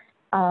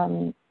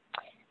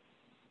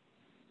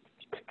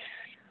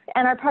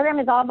 And our program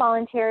is all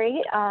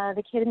voluntary.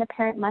 The kid and the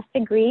parent must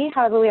agree.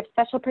 However, we have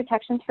special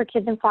protections for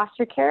kids in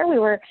foster care. We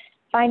were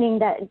finding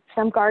that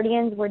some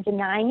guardians were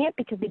denying it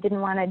because they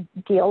didn't want to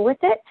deal with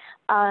it.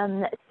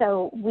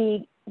 So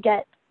we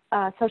get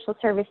social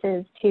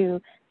services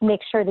to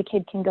make sure the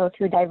kid can go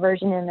through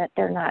diversion and that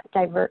they're not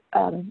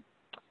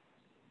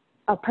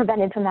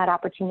prevented from that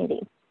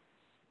opportunity.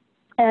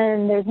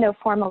 And there's no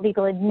formal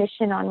legal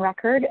admission on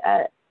record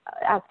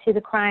as to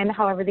the crime.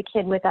 However, the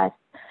kid with us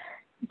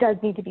does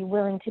need to be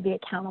willing to be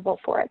accountable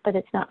for it, but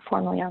it's not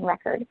formally on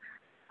record.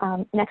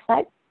 Next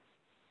slide.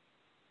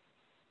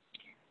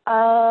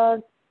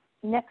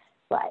 Next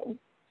slide.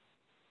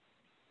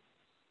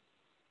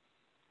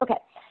 Okay,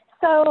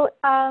 so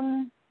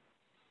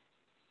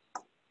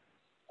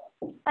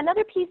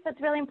another piece that's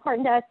really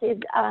important to us is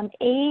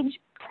age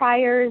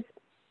priors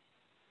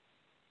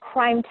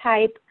crime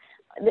type.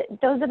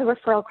 Those are the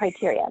referral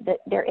criteria,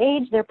 their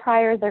age, their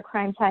priors, their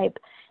crime type.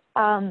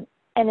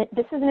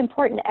 This is an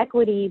important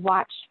equity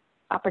watch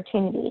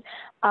opportunity.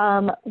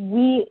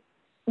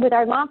 With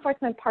our law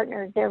enforcement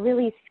partners, they're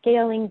really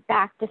scaling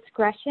back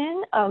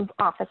discretion of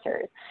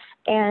officers,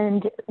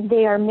 and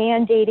they are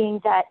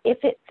mandating that if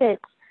it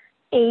fits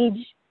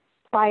age,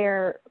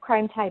 prior,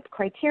 crime type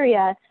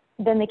criteria,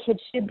 then the kid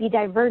should be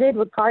diverted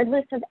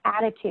regardless of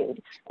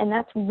attitude, and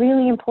that's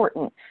really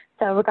important.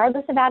 So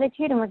regardless of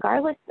attitude and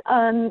regardless,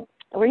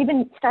 we're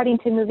even starting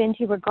to move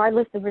into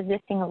regardless of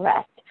resisting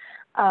arrest.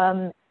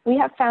 We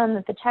have found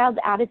that the child's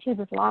attitude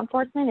with law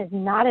enforcement is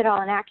not at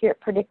all an accurate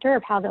predictor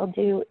of how they'll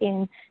do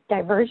in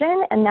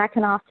diversion, and that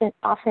can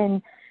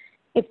often,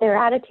 if their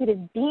attitude is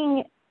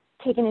being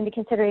taken into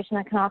consideration,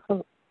 that can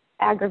also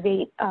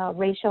aggravate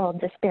racial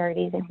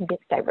disparities in who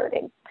gets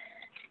diverted.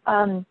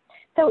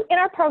 So in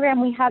our program,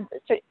 we have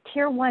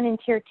Tier 1 and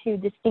Tier 2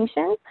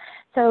 distinctions.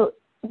 So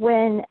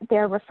when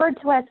they're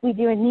referred to us, we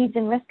do a needs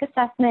and risk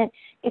assessment.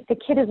 If the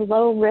kid is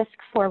low risk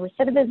for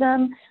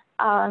recidivism,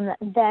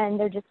 then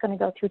they're just going to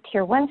go through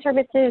Tier 1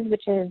 services,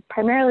 which is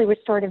primarily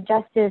restorative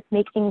justice,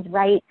 make things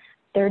right,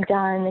 they're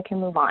done, they can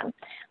move on.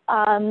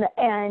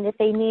 And if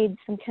they need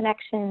some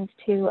connections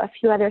to a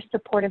few other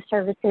supportive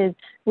services,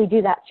 we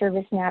do that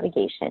service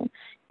navigation.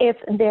 If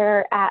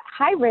they're at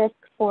high risk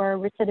for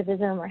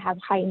recidivism or have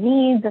high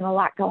needs and a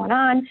lot going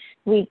on,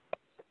 we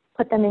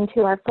put them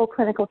into our full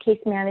clinical case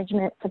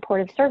management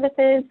supportive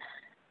services.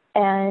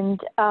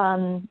 And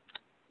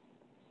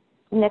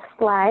next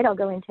slide, I'll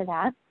go into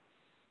that.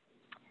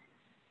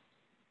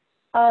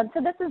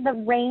 So this is the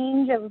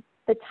range of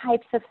the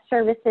types of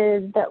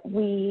services that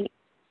we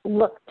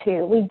look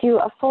to. We do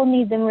a full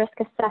needs and risk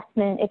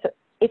assessment.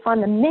 If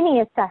on the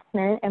mini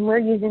assessment, and we're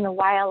using the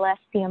YLS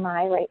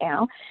CMI right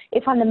now,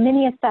 if on the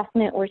mini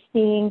assessment we're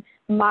seeing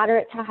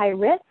moderate to high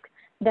risk,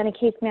 then a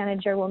case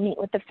manager will meet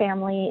with the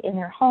family in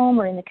their home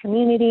or in the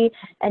community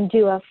and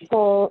do a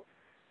full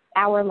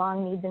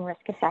hour-long needs and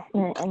risk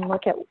assessment and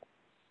look at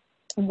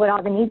what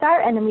all the needs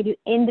are. And then we do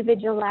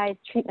individualized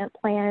treatment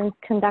plans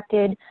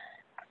constructed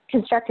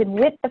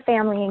with the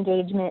family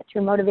engagement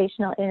through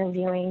motivational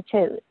interviewing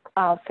to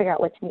figure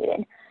out what's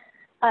needed.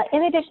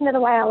 In addition to the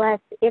YLS,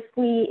 if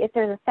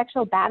there's a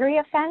sexual battery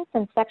offense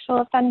and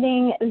sexual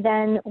offending,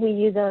 then we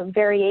use a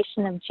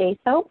variation of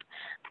JSOAP.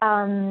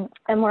 And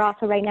we're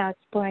also right now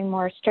exploring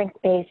more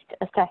strength-based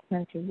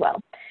assessments as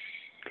well.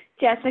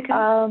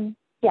 Jessica?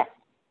 Yes.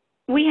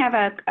 We have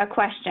a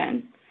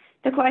question.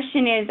 The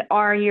question is,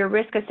 are your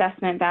risk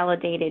assessment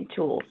validated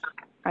tools?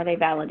 Are they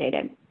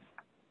validated?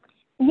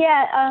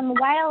 Yeah,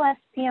 YLS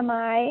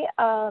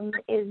CMI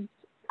is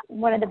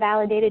one of the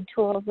validated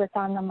tools that's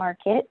on the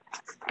market.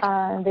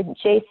 The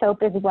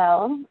JSOAP as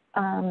well,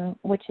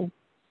 which is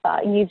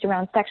used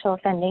around sexual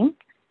offending.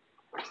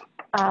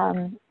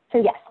 So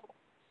yes.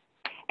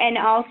 And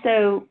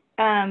also,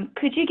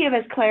 could you give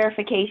us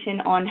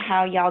clarification on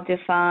how y'all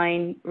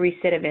define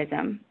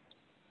recidivism?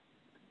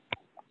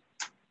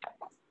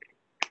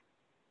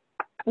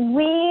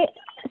 We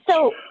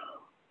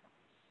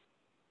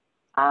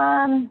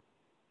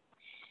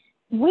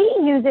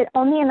use it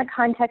only in the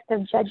context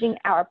of judging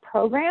our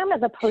program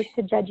as opposed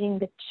to judging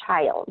the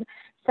child.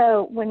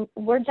 So when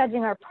we're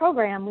judging our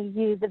program, we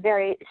use a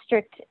very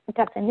strict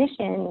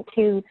definition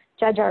to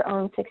judge our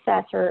own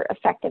success or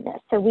effectiveness.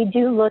 So we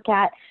do look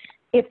at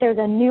if there's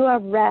a new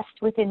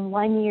arrest within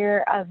 1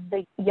 year of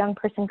the young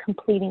person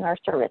completing our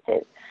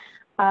services.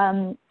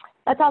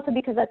 That's also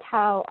because that's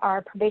how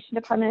our probation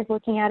department is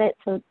looking at it,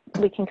 so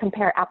we can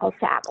compare apples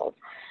to apples.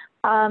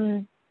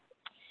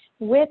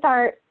 With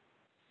our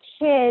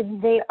kids,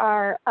 they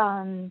are,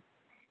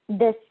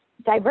 this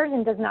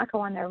diversion does not go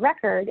on their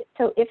record.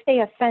 So if they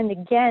offend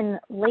again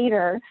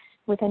later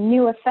with a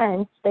new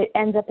offense that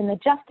ends up in the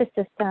justice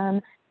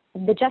system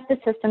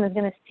is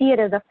going to see it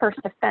as a first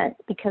offense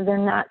because they're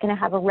not going to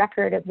have a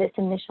record of this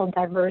initial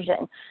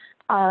diversion.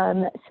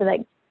 So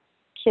that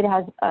kid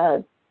has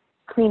a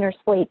cleaner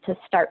slate to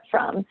start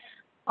from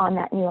on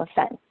that new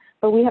offense.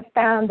 But we have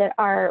found that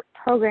our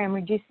program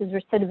reduces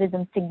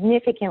recidivism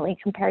significantly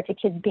compared to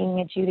kids being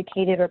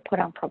adjudicated or put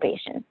on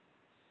probation.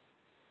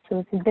 So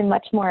this has been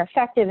much more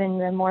effective and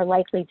they're more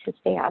likely to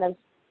stay out of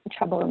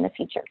trouble in the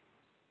future.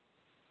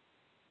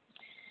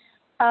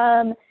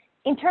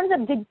 In terms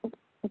of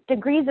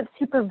degrees of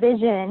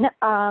supervision,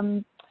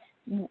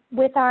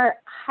 with our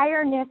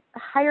higher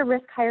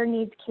risk, higher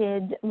needs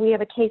kids, we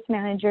have a case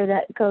manager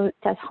that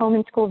does home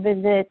and school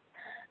visits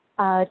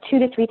 2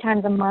 to 3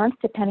 times a month,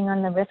 depending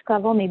on the risk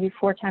level, maybe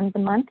 4 times a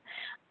month.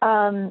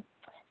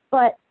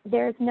 But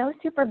there's no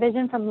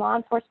supervision from law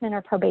enforcement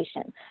or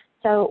probation.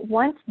 So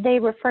once they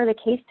refer the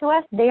case to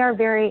us, they are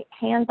very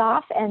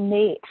hands-off and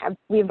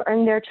we've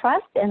earned their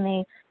trust and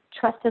they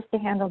trust us to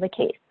handle the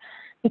case.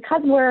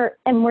 Because we're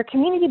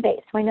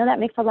community-based, so I know that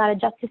makes a lot of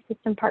justice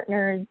system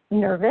partners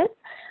nervous,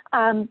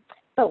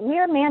 but we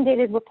are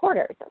mandated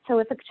reporters. So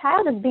if a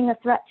child is being a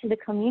threat to the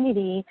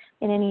community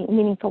in any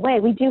meaningful way,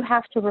 we do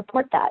have to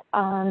report that.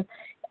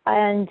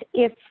 And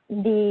if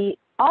the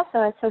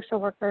also, as social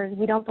workers,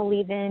 we don't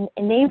believe in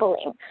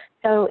enabling.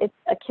 So if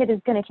a kid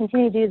is going to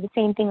continue to do the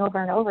same thing over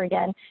and over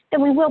again,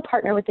 then we will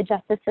partner with the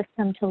justice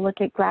system to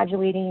look at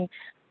graduating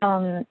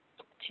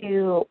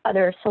to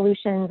other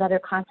solutions, other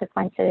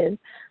consequences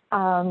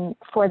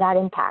for that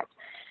impact.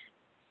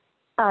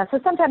 So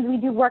sometimes we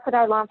do work with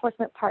our law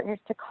enforcement partners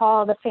to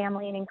call the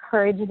family and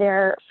encourage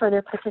their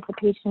further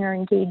participation or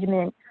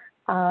engagement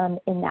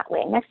in that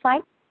way. Next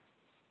slide.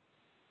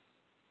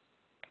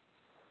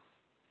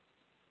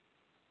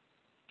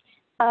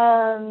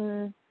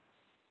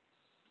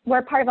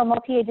 We're part of a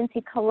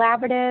multi-agency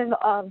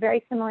collaborative,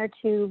 very similar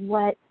to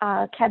what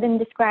Kevin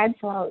described,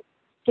 so I'll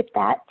skip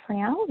that for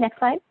now. Next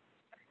slide.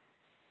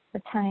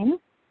 For time.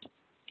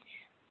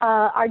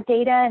 Our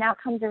data and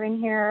outcomes are in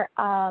here,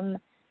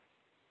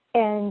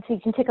 and so you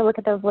can take a look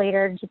at those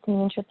later just in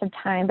the interest of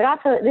time. But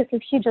also, this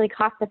is hugely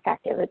cost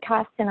effective. It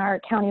costs in our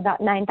county about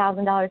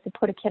 $9,000 to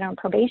put a kid on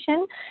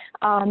probation,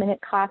 and it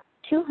costs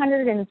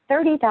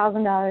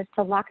 $230,000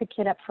 to lock a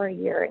kid up for a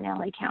year in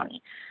LA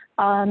County.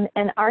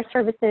 And our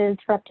services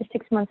for up to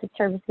 6 months of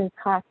services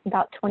cost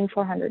about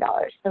 $2,400.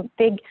 So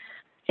big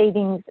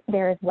savings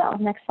there as well.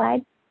 Next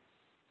slide.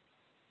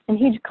 And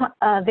huge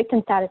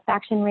victim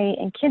satisfaction rate,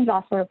 and kids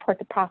also report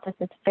the process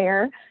is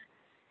fair.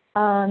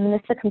 And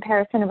this is a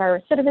comparison of our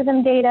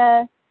recidivism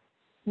data.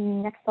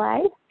 Next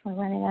slide. We're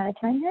running out of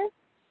time here.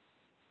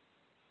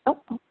 Oh,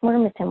 we're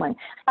missing one.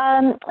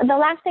 The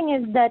last thing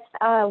is that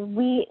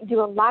we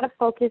do a lot of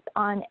focus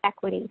on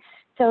equity.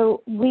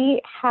 So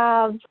we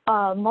have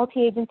a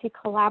multi-agency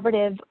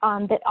collaborative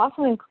that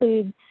also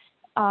includes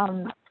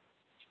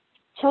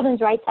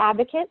children's rights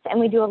advocates, and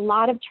we do a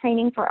lot of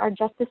training for our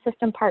justice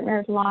system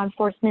partners, law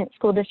enforcement,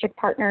 school district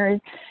partners,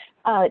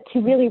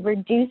 to really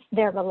reduce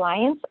their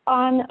reliance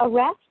on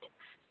arrest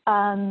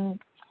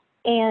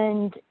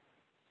and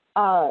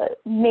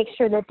make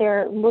sure that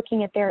they're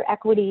looking at their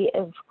equity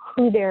of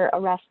who they're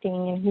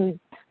arresting and who's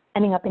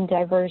ending up in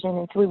diversion.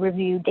 And so we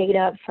review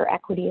data for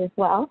equity as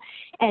well.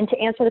 And to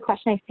answer the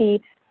question I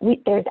see,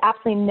 there's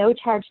absolutely no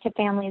charge to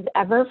families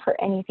ever for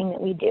anything that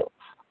we do.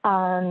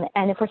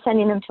 And if we're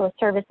sending them to a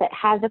service that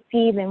has a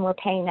fee, then we're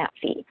paying that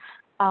fee.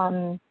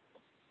 And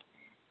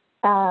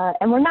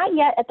we're not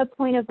yet at the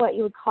point of what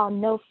you would call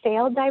no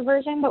fail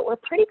diversion, but we're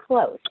pretty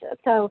close.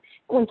 So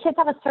when kids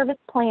have a service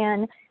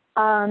plan,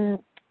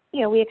 you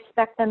know, we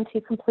expect them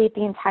to complete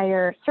the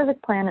entire service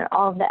plan and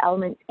all of the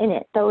elements in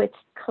it, though it's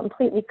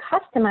completely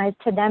customized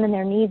to them and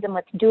their needs and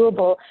what's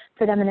doable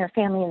for them and their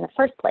family in the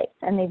first place,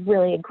 and they've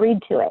really agreed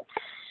to it.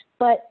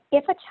 But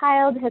if a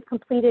child has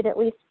completed at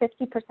least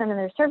 50% of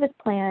their service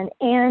plan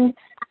and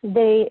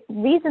the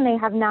reason they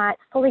have not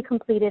fully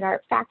completed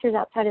are factors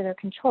outside of their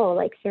control,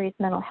 like serious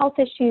mental health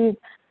issues,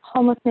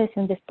 homelessness,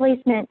 and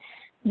displacement,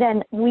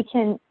 then we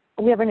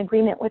have an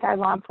agreement with our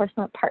law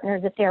enforcement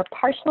partners that they are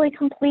partially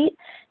complete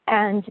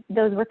and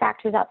those were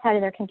factors outside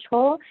of their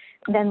control,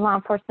 then law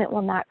enforcement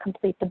will not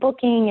complete the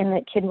booking and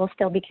the kid will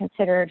still be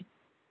considered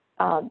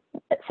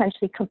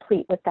essentially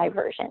complete with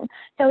diversion.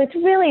 So it's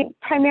really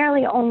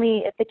primarily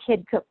only if the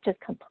kid just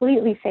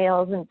completely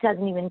fails and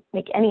doesn't even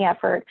make any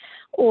effort,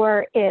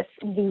 or if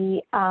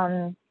the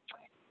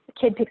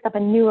kid picks up a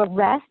new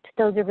arrest.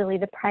 Those are really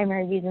the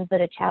primary reasons that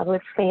a child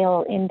would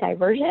fail in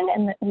diversion,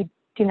 and that we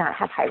do not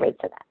have high rates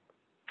of that.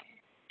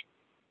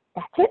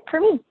 That's it for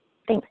me.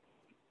 Thanks.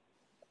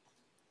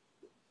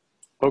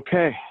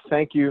 Okay,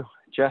 thank you,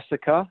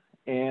 Jessica.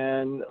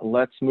 And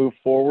let's move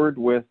forward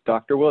with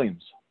Dr.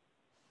 Williams.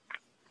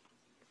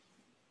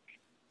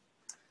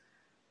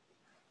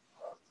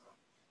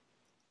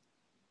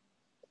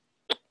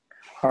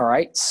 All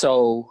right,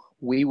 so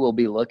we will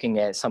be looking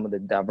at some of the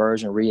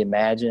Diversion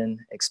Reimagined,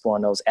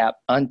 exploring those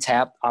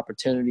untapped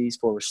opportunities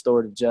for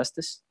restorative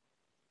justice.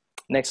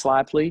 Next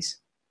slide, please.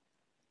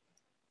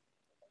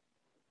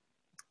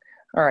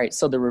 All right,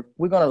 so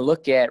we're going to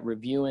look at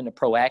reviewing the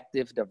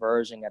proactive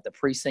diversion at the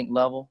precinct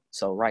level.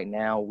 So right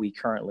now we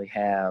currently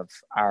have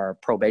our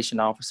probation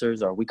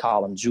officers, or we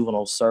call them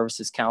juvenile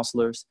services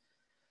counselors,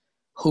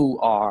 who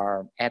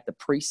are at the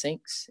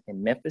precincts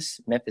in Memphis.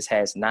 Memphis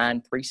has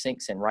 9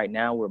 precincts, and right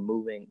now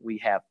we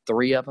have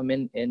 3 of them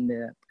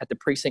at the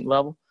precinct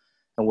level,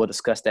 and we'll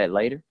discuss that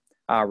later.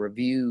 I'll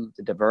review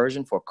the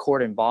diversion for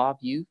court-involved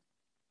youth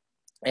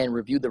and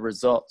review the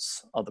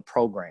results of the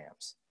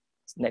programs.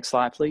 Next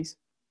slide, please.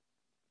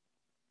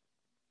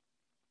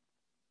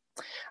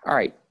 All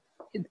right,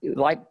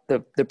 like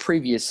the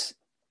previous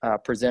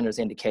presenters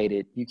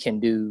indicated, you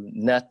can do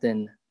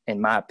nothing, in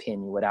my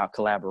opinion, without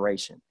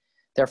collaboration.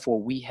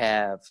 Therefore, we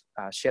have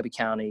the Shelby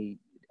County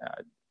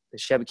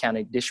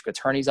District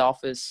Attorney's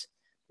Office.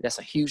 That's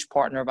a huge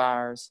partner of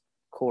ours.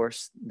 Of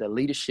course, the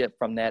leadership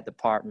from that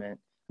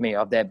department,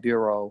 of that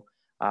bureau,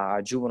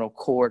 our Juvenile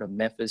Court of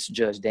Memphis,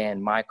 Judge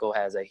Dan Michael,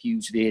 has a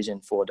huge vision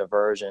for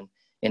diversion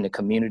in the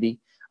community.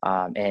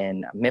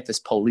 And Memphis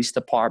Police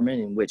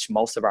Department, in which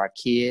most of our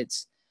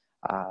kids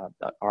are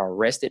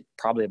arrested.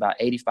 Probably about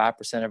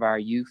 85% of our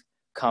youth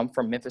come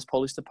from Memphis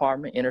Police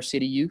Department, inner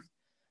city youth.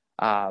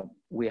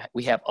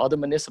 We have other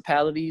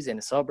municipalities in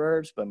the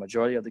suburbs, but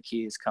majority of the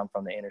kids come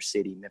from the inner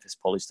city Memphis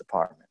Police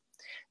Department.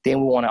 Then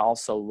we want to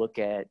also look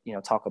at,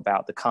 talk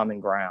about the common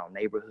ground.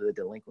 Neighborhood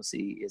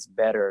delinquency is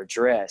better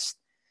addressed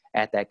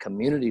at that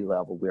community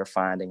level, we're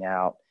finding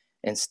out,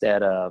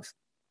 instead of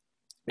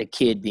the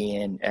kid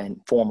being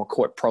in formal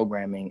court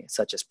programming,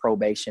 such as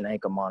probation,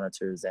 ankle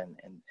monitors, and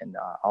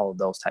all of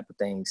those type of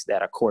things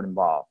that are court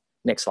involved.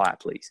 Next slide,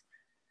 please.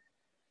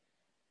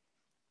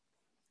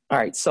 All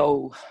right,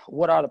 so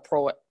what are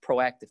the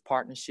proactive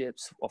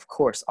partnerships? Of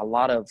course, a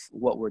lot of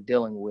what we're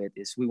dealing with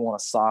is we want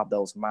to solve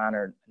those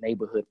minor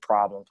neighborhood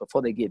problems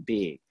before they get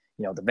big.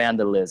 The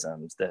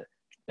vandalisms,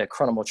 the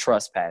criminal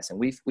trespassing.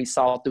 We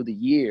saw through the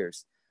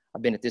years,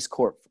 I've been at this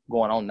court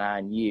going on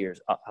 9 years,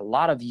 a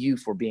lot of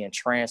youth were being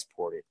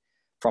transported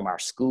from our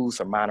schools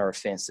for minor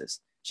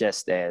offenses,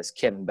 just as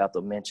Kevin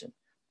Bethel mentioned.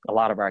 A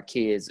lot of our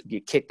kids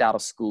get kicked out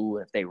of school,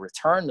 and if they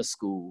return to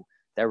school,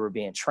 they were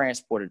being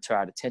transported to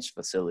our detention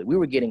facility. We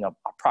were getting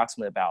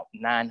approximately about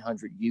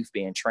 900 youth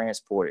being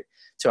transported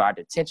to our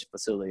detention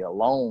facility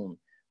alone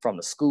from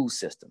the school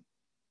system.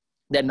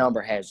 That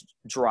number has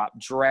dropped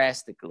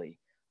drastically.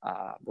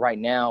 Right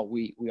now,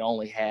 we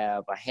only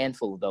have a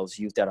handful of those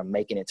youth that are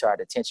making it to our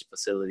detention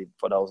facility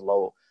for those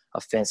low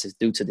offenses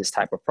due to this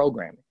type of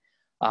programming.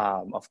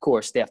 Of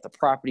course, theft of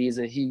property is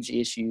a huge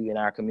issue in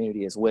our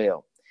community as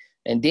well.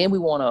 And then we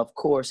want to, of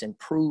course,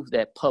 improve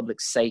that public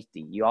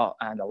safety.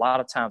 And a lot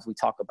of times we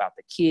talk about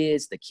the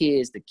kids,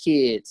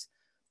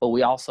 but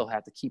we also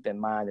have to keep in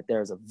mind that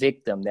there's a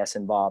victim that's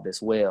involved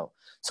as well.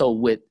 So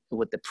with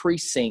the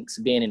precincts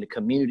being in the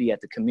community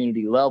at the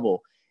community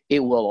level,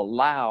 it will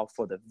allow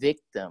for the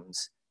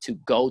victims to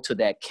go to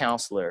that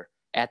counselor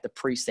at the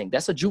precinct.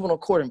 That's a juvenile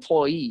court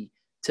employee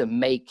to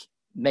make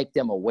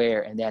them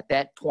aware. And at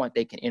that point,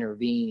 they can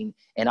intervene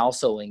and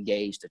also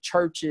engage the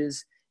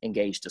churches,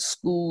 engage the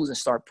schools, and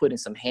start putting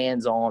some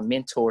hands-on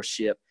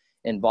mentorship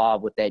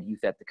involved with that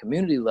youth at the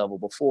community level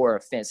before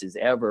offense is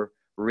ever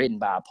written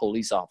by a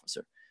police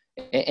officer.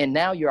 And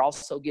now you're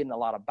also getting a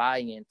lot of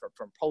buy-in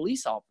from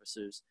police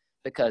officers,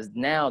 because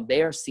now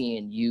they're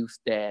seeing youth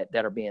that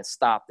are being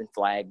stopped and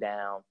flagged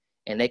down,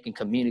 and they can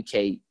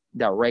communicate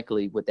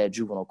directly with that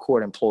juvenile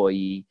court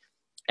employee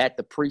at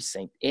the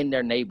precinct in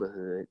their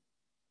neighborhood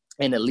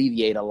and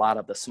alleviate a lot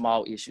of the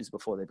small issues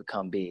before they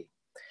become big.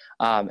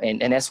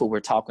 And that's what we're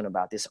talking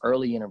about, this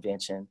early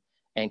intervention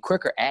and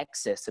quicker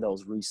access to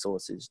those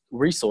resources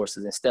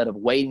instead of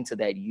waiting till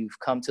that youth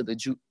come to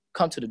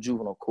the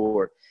juvenile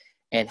court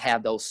and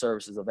have those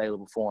services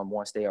available for them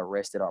once they are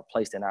arrested or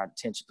placed in our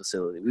detention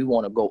facility. We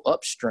want to go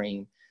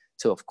upstream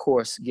to, of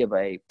course, give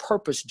a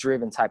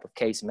purpose-driven type of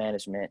case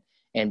management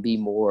and be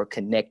more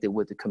connected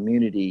with the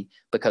community,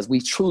 because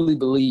we truly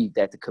believe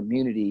that the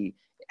community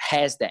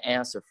has the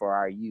answer for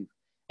our youth.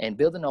 And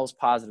building those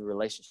positive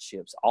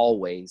relationships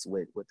always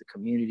with the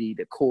community,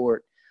 the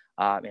court,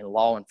 and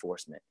law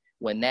enforcement.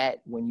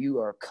 When you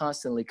are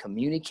constantly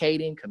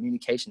communicating,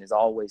 communication is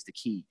always the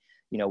key.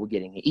 We're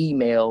getting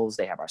emails,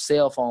 they have our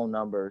cell phone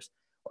numbers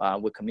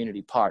with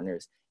community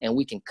partners, and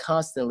we can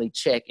constantly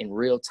check in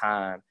real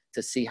time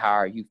to see how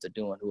our youth are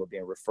doing who are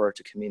being referred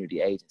to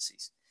community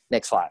agencies.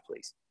 Next slide,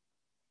 please.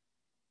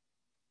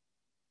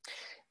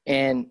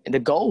 And the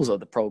goals of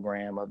the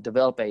program of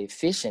develop an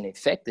efficient,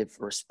 effective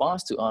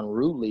response to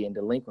unruly and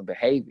delinquent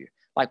behavior.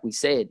 Like we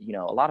said,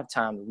 a lot of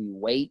times we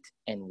wait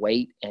and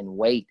wait and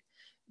wait,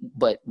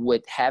 but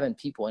with having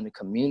people in the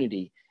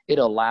community, it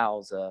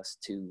allows us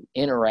to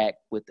interact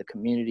with the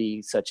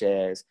community, such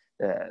as,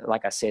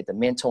 like I said, the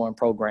mentoring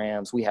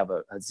programs. We have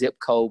a zip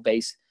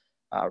code-based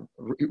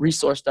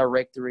resource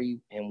directory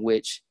in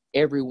which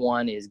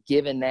everyone is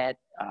given that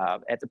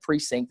at the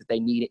precinct that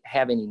they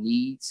have any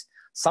needs.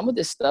 Some of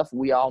this stuff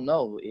we all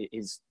know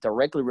is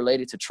directly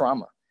related to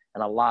trauma,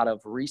 and a lot of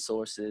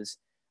resources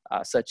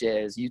such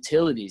as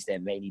utilities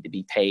that may need to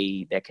be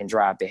paid that can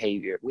drive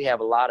behavior. We have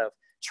a lot of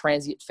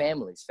transient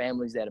families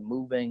that are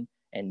moving,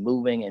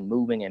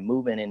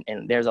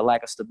 and there's a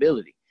lack of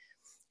stability.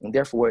 And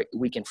therefore,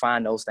 we can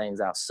find those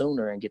things out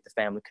sooner and get the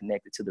family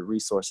connected to the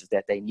resources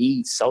that they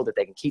need so that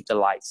they can keep the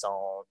lights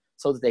on,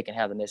 so that they can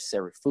have the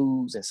necessary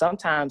foods. And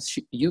sometimes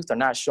youth are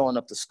not showing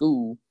up to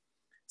school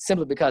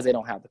simply because they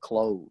don't have the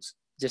clothes,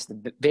 just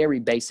the very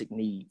basic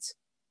needs.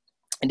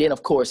 And then,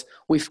 of course,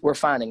 we're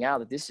finding out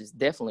that this is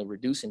definitely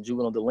reducing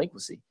juvenile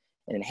delinquency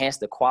and enhance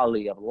the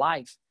quality of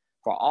life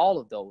for all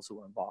of those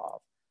who are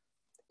involved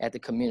at the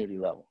community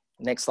level.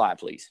 Next slide,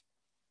 please.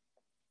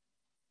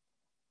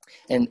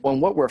 And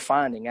on what we're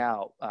finding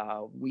out,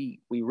 we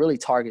really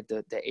target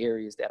the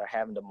areas that are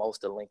having the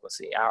most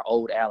delinquency. Our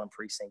Old Allen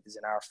precinct is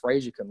in our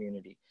Fraser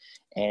community.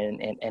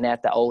 And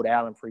at the Old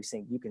Allen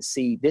precinct, you can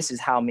see this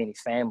is how many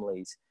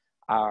families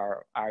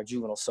our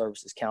juvenile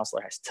services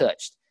counselor has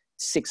touched.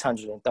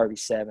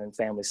 637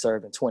 families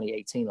served in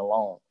 2018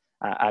 alone.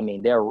 I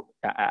mean,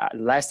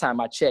 last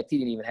time I checked, he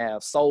didn't even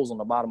have soles on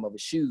the bottom of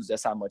his shoes.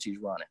 That's how much he's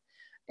running.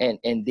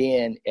 And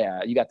then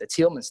you got the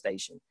Tillman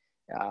station.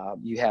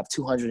 You have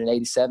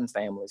 287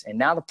 families. And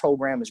now the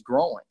program is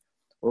growing.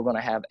 We're going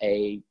to have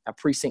a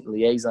precinct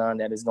liaison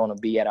that is going to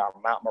be at our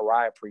Mount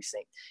Moriah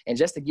precinct. And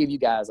just to give you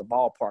guys a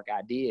ballpark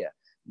idea,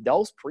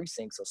 those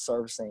precincts are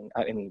servicing,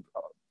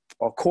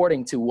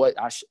 according to what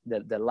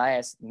the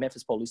last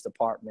Memphis Police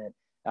Department,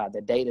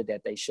 the data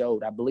that they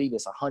showed, I believe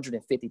it's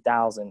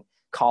 150,000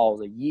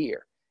 calls a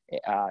year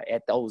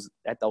at those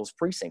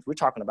precincts. We're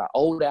talking about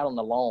old out on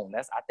the loan.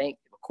 That's, I think,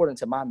 according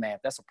to my math,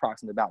 that's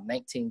approximately about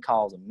 19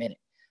 calls a minute.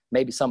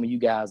 Maybe some of you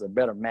guys are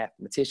better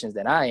mathematicians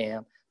than I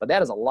am, but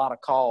that is a lot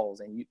of calls.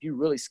 And you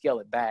really scale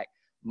it back.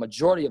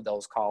 Majority of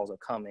those calls are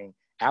coming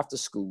after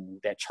school,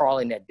 that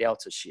Charlie and that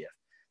Delta shift.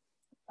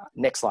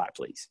 Next slide,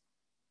 please.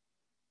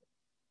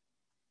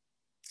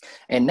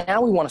 And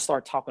now we want to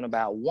start talking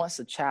about once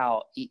a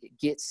child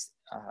gets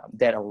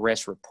that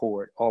arrest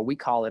report, or we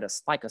call it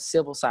like a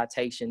civil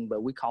citation,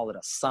 but we call it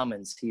a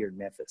summons here in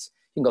Memphis.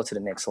 You can go to the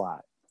next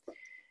slide.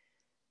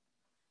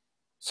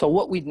 So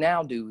what we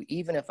now do,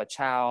 even if a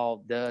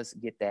child does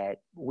get that,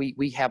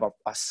 we have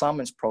a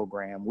summons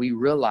program. We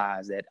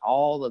realize that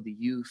all of the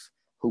youth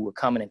who were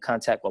coming in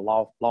contact with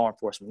law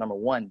enforcement, number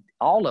one,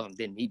 all of them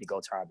didn't need to go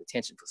to our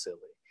detention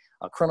facility.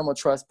 A criminal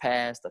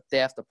trespass, the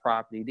theft of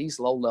property, these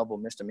low-level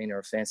misdemeanor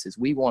offenses,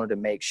 we wanted to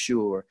make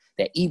sure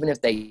that even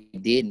if they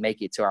did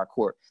make it to our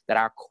court, that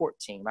our court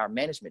team, our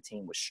management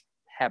team would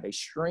have a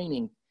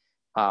screening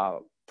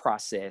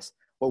process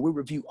where we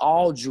review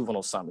all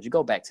juvenile summons. You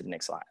go back to the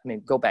next slide.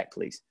 Go back,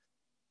 please.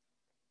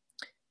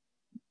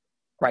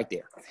 Right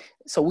there.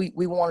 So we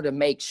wanted to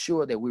make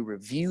sure that we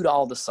reviewed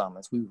all the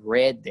summons, we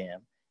read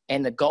them,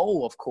 and the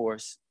goal, of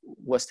course,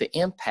 was to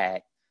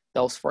impact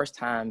those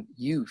first-time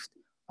youth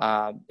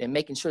and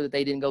making sure that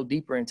they didn't go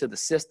deeper into the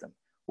system.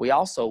 We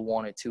also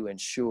wanted to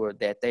ensure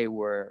that they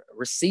were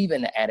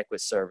receiving the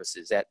adequate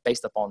services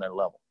based upon their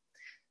level.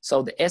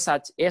 So the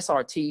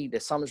SRT, the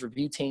Summons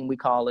Review Team, we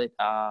call it,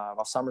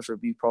 our Summons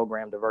Review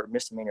Program, divert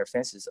misdemeanor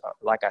offenses,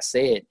 like I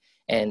said,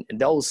 and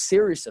those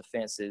serious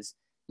offenses,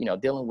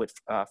 dealing with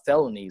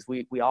felonies,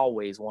 we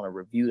always want to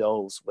review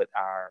those with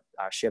our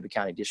Shelby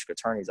County District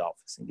Attorney's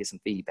Office and get some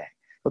feedback.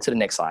 Go to the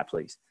next slide,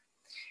 please.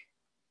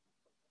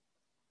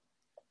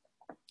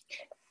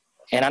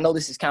 And I know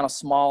this is kind of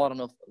small. I don't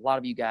know if a lot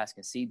of you guys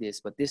can see this,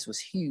 but this was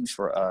huge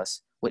for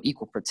us with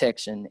equal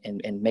protection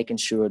and making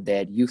sure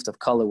that youth of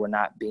color were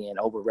not being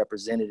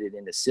overrepresented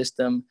in the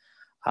system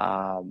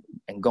and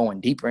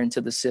going deeper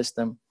into the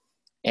system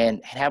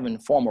and having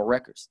formal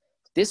records.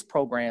 This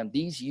program,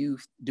 these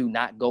youth do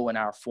not go in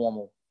our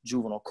formal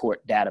juvenile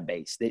court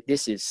database.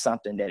 This is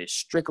something that is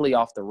strictly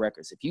off the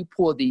records. If you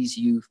pull these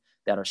youth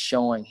that are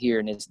showing here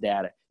in this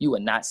data, you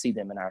will not see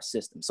them in our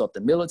system. So if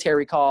the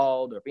military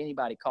called or if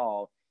anybody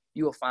called,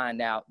 you will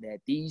find out that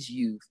these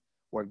youth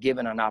were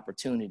given an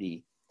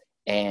opportunity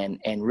and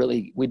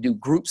really we do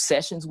group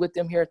sessions with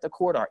them here at the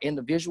court, our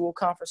individual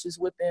conferences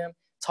with them,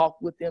 talk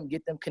with them,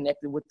 get them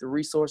connected with the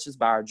resources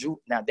by our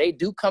now they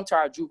do come to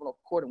our juvenile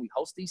court and we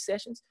host these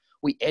sessions.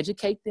 We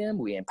educate them,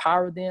 we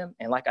empower them.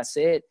 And like I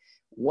said,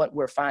 what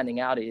we're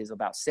finding out is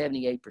about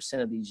 78%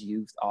 of these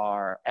youth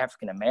are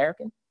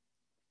African-American.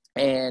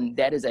 And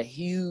that is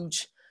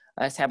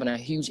that's having a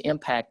huge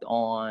impact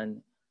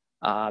on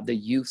the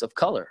youth of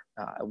color.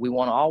 We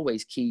want to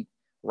always keep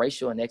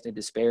racial and ethnic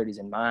disparities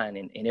in mind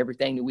in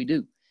everything that we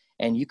do.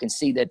 And you can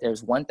see that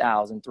there's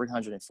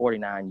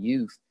 1,349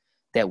 youth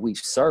that we've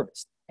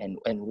serviced. And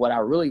what I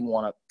really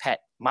want to pat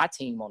my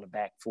team on the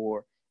back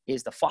for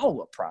is the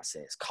follow-up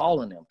process,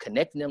 calling them,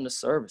 connecting them to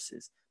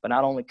services, but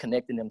not only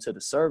connecting them to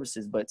the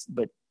services, but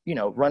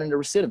running the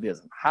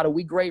recidivism. How do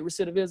we grade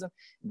recidivism?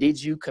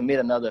 Did you commit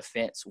another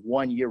offense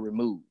 1 year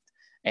removed?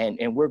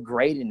 And we're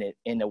grading it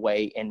in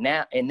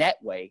that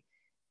way.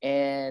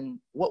 And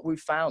what we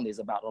found is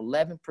about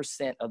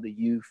 11% of the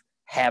youth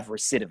have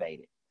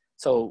recidivated.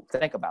 So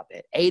think about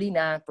that.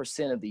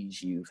 89% of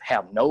these youth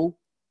have no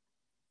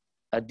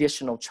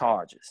additional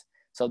charges.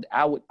 So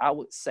I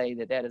would say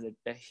that is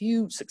a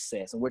huge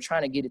success, and we're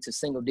trying to get it to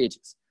single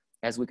digits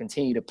as we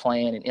continue to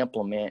plan and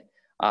implement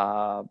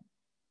all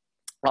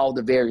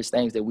the various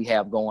things that we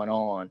have going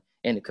on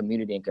in the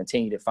community and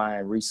continue to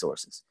find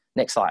resources.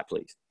 Next slide,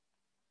 please.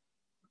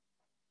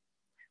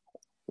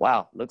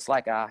 Wow, looks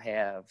like I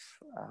have,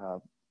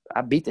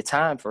 I beat the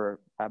time for,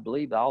 I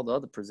believe, all the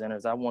other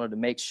presenters. I wanted to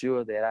make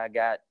sure that I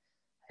got,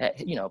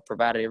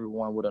 provided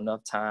everyone with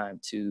enough time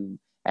to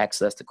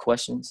access the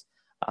questions.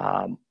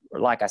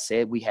 Like I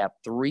said, we have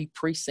 3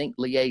 precinct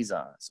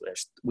liaisons.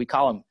 We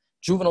call them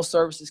juvenile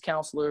services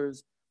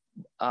counselors,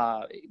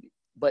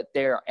 but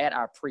they're at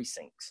our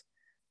precincts.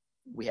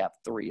 We have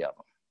 3 of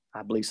them.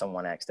 I believe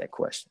someone asked that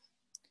question.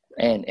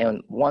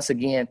 And once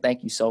again,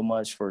 thank you so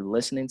much for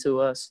listening to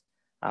us.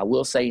 I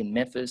will say in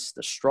Memphis,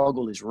 the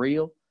struggle is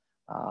real,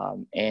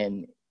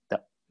 and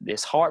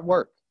it's hard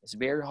work. It's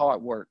very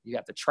hard work. You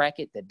have to track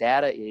it. The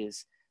data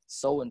is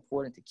so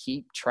important to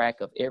keep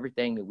track of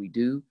everything that we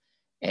do,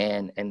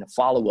 and the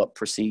follow-up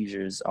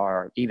procedures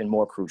are even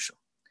more crucial.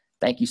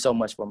 Thank you so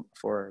much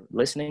for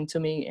listening to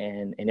me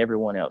and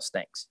everyone else.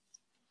 Thanks.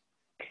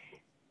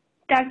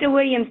 Dr.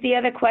 Williams, the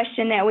other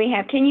question that we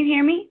have, can you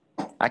hear me?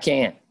 I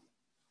can.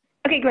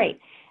 Okay, great.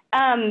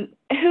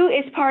 Who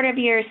is part of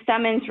your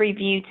summons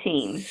review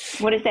team?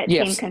 What does that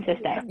team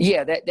consist of?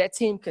 Yeah, that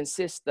team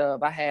consists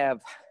of, I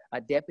have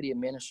a deputy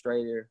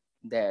administrator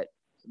that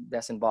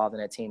that's involved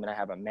in that team, and I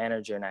have a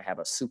manager and I have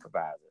a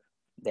supervisor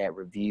that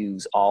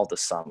reviews all the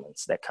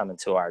summons that come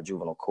into our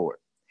juvenile court.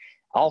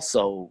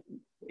 Also,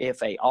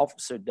 if a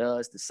officer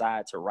does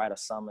decide to write a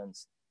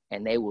summons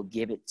and they will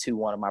give it to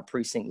one of my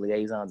precinct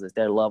liaisons at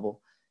their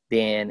level,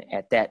 then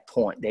at that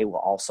point, they will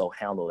also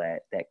handle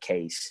that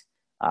case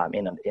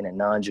in a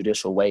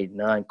non-judicial way,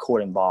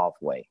 non-court involved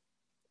way.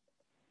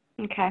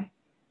 Okay.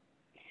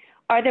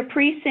 Are the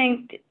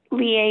precinct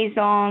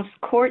liaisons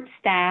court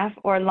staff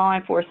or law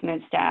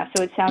enforcement staff?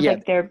 So it sounds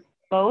like they're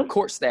both?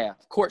 Court staff.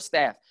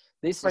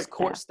 This is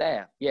court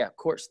staff. Yeah,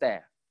 court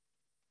staff.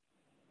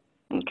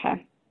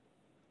 Okay.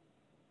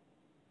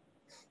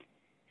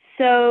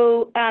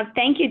 So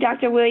thank you,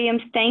 Dr.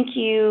 Williams. Thank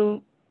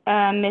you,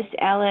 Ms.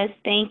 Ellis.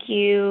 Thank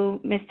you,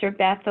 Mr.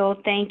 Bethel.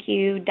 Thank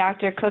you,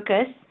 Dr.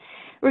 Cookus.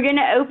 We're going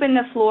to open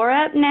the floor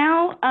up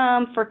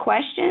now for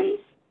questions.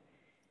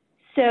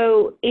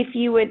 So if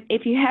you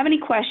have any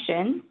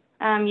questions,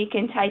 you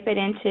can type it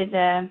into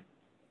the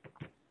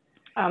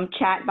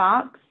chat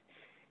box,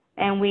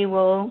 and we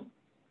will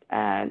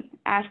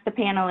ask the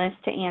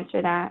panelists to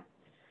answer that.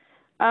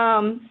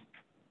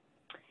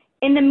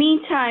 In the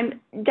meantime,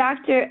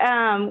 Dr.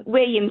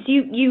 Williams,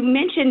 you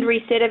mentioned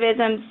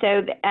recidivism,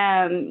 so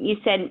you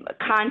said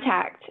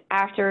contact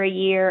after a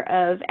year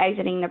of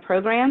exiting the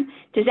program.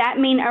 Does that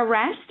mean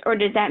arrest, or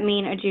does that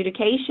mean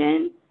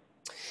adjudication?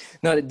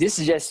 No, this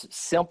is just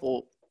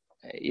simple.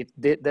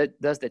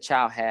 Does the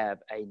child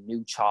have a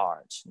new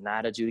charge,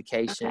 not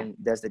adjudication?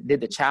 Okay.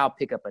 Did the child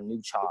pick up a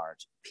new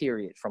charge,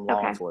 period, from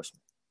law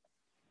enforcement?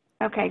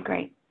 Okay,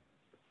 great.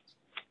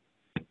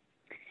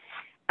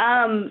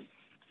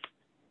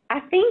 I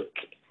think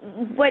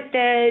what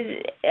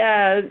the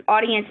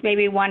audience may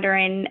be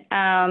wondering,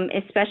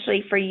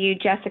 especially for you,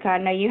 Jessica, I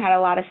know you had a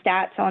lot of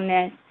stats on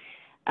this,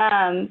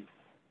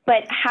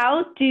 but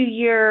how do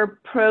your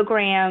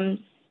programs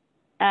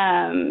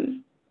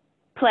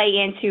play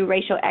into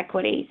racial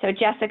equity? So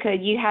Jessica,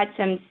 you had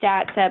some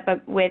stats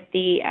up with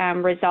the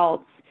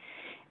results,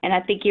 and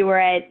I think you were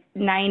at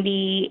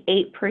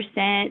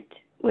 98%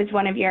 was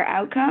one of your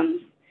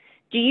outcomes.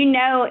 Do you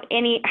know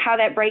how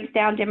that breaks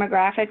down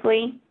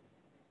demographically?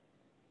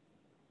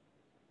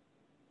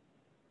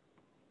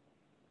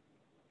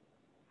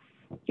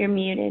 You're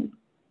muted.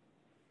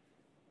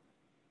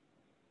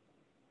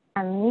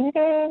 I'm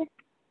muted.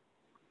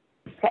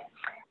 Okay.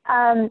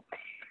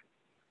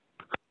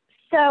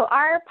 So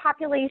our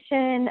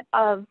population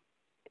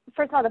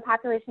first of all, the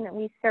population that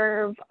we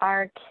serve,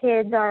 our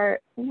kids are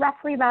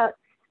roughly about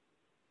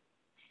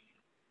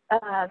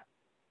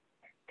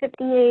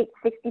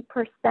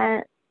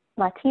 58-60%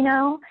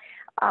 Latino,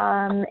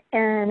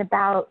 and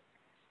about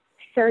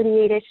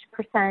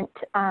 38-ish%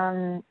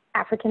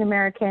 African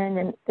American,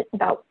 and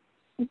about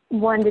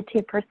 1 to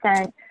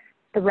 2%.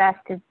 The rest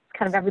is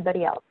kind of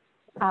everybody else,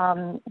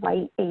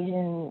 white,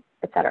 Asian,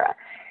 etc.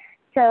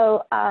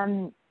 So,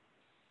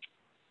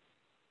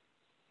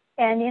 and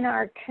in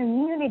our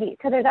community,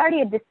 so there's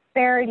already a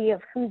disparity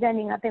of who's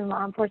ending up in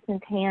law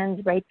enforcement's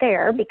hands right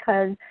there,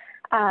 because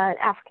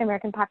African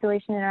American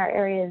population in our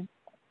area is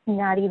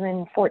not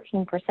even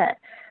 14%.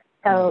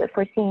 So if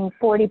we're seeing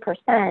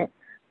 40%,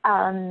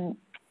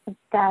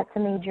 that's a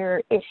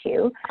major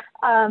issue.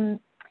 And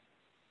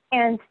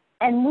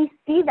we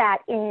see that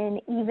in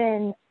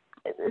even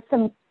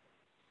some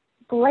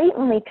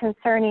blatantly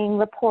concerning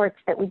reports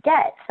that we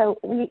get. So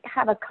we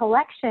have a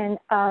collection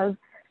of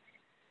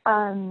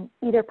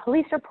either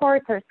police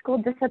reports or school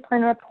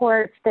discipline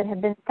reports that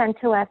have been sent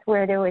to us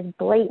where there was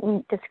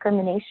blatant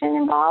discrimination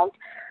involved.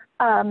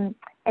 And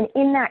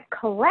in that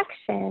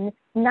collection,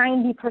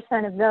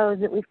 90% of those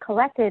that we've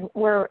collected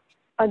were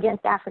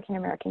against African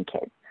American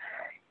kids.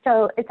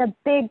 So it's a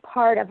big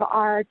part of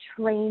our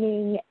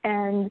training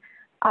and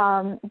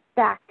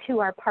back to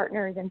our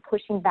partners and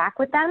pushing back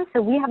with them.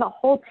 So we have a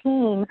whole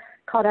team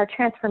called our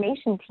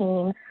transformation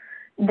team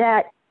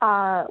that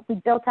we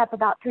built up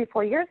about 3 or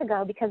 4 years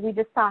ago, because we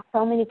just saw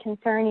so many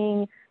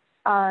concerning,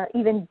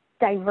 even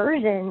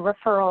diversion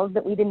referrals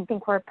that we didn't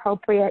think were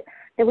appropriate,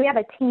 that we have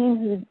a team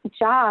whose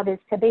job is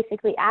to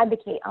basically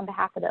advocate on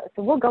behalf of those.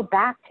 So we'll go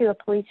back to a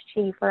police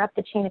chief or up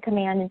the chain of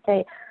command and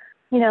say,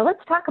 you know,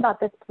 let's talk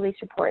about this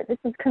police report. This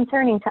is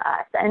concerning to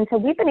us. And so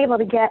we've been able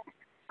to get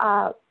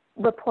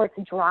reports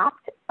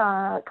dropped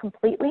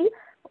completely,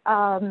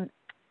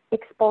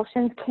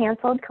 expulsions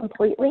canceled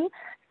completely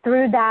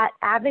through that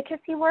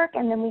advocacy work,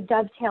 and then we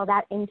dovetail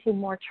that into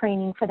more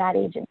training for that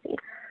agency.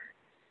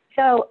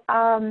 So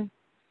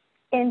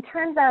in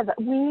terms of,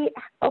 we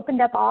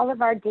opened up all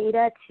of our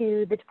data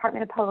to the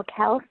Department of Public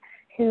Health,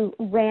 who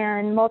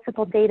ran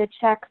multiple data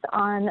checks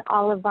on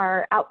all of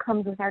our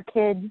outcomes with our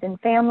kids and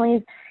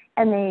families,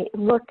 and they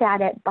looked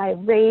at it by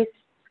race,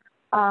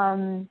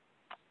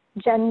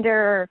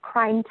 gender,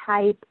 crime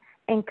type,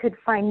 and could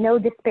find no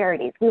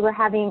disparities. We were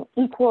having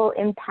equal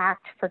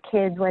impact for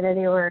kids, whether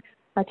they were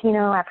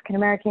Latino, African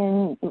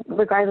American,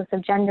 regardless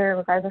of gender,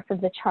 regardless of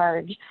the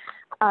charge.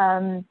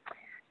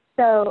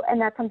 And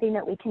that's something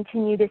that we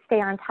continue to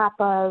stay on top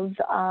of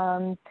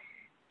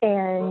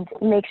and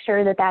make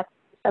sure that that's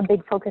a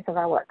big focus of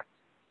our work.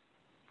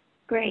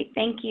 Great,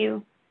 thank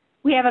you.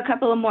 We have a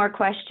couple of more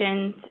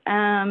questions.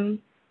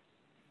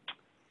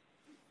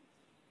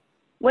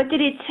 What did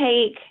it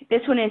take?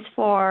 This one is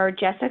for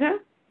Jessica.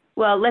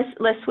 Well,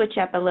 let's switch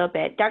up a little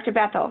bit. Dr.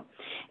 Bethel,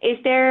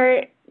 if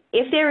there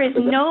is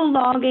no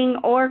logging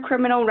or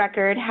criminal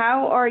record,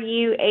 how are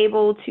you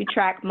able to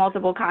track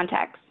multiple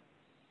contacts?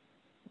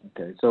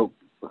 Okay, so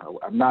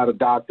I'm not a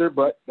doctor,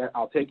 but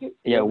I'll take it.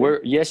 Yeah,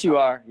 yes, you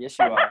are. Yes,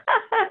 you are.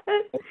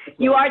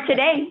 You are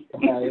today.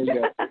 There you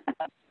go.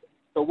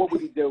 So what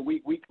we do, we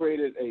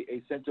created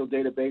a central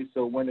database.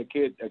 So when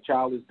a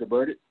child is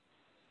diverted,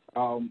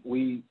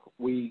 we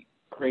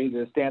created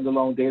a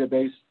standalone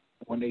database.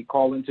 When they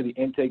call into the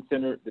intake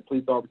center, the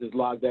police officers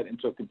log that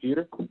into a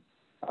computer,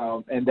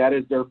 and that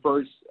is their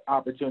first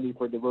opportunity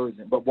for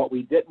diversion. But what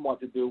we didn't want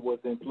to do was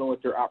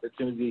influence their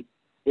opportunity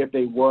if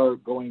they were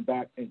going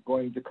back and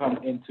going to come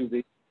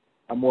into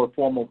a more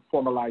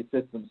formalized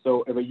system.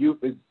 So if a youth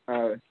is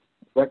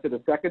arrested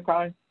a second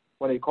time,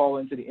 when they call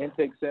into the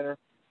intake center,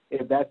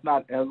 if that's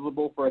not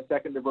eligible for a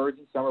second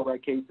diversion, some of our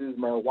cases,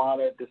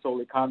 marijuana,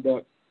 disorderly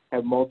conduct,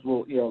 have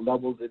multiple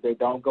levels that they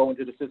don't go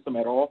into the system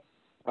at all.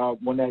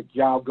 When that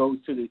child goes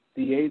to the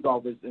DA's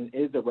office and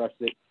is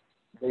arrested,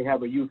 they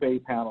have a youth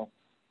aid panel,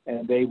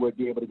 and they would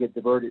be able to get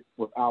diverted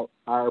without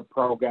our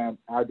program,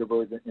 our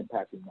diversion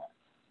impacting that.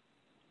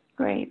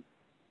 Great.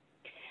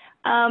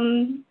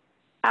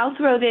 I'll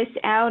throw this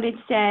out. It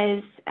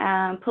says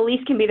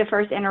police can be the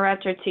first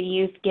interrupter to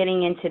youth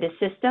getting into the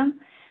system.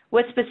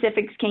 What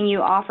specifics can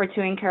you offer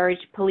to encourage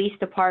police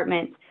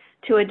departments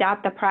to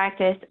adopt the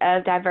practice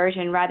of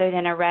diversion rather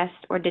than arrest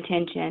or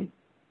detention?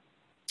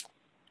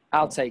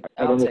 I'll take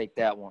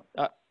that one.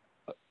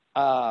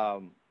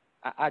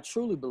 I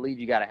truly believe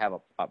you got to have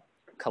a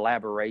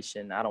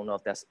collaboration. I don't know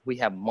if we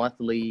have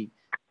monthly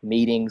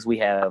meetings. We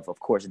have, of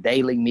course,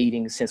 daily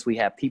meetings, since we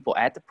have people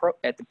at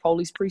the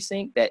police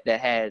precinct that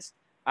has,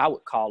 I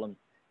would call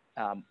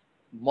them,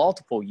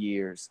 multiple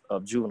years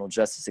of juvenile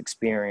justice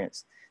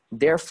experience.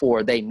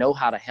 Therefore, they know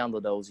how to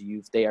handle those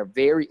youth. They are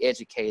very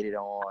educated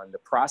on the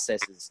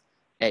processes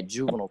at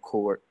juvenile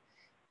court.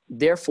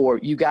 Therefore,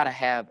 you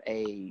have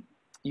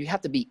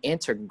to be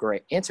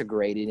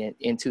integrated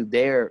into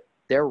their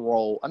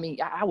role. I mean,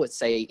 I would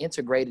say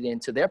integrated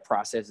into their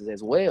processes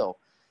as well.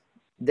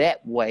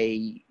 That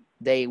way,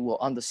 they will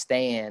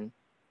understand,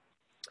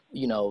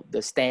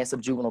 the stance of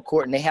juvenile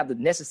court, and they have the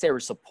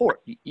necessary support.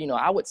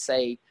 I would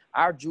say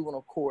our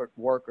juvenile court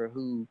workers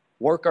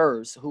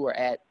who are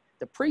at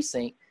the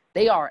precinct,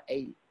 they are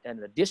an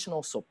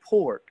additional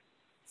support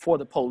for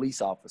the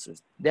police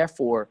officers.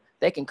 Therefore,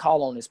 they can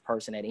call on this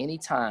person at any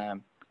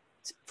time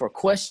for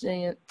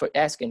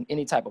asking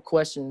any type of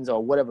questions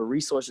or whatever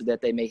resources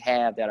that they may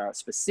have that are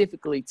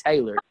specifically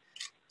tailored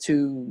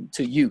to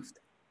youth.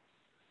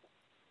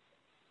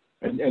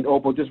 And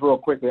Opal, just real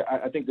quickly,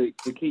 I think the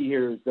key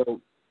here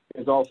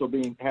is also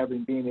being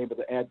able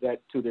to add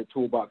that to their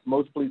toolbox.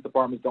 Most police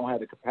departments don't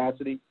have the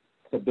capacity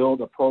to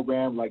build a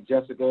program like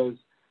Jessica's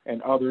and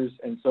others,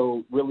 and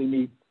so really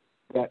need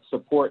that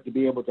support to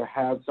be able to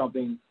have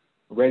something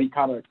ready,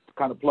 kind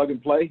of plug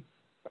and play,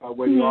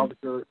 where the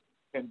officer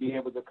can be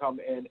able to come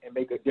in and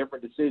make a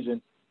different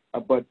decision,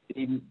 but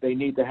they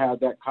need to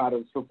have that kind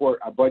of support.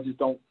 Our budgets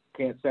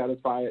can't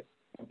satisfy it,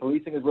 and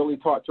policing is really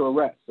taught to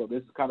arrest. So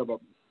this is kind of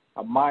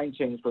a mind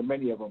change for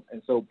many of them,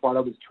 and so part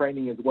of it is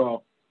training as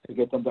well to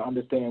get them to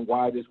understand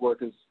why this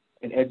work is,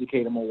 and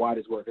educate them on why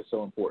this work is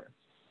so important.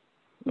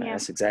 Yeah.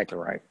 That's exactly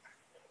right.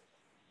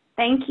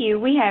 Thank you.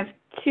 We have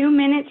 2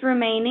 minutes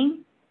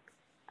remaining.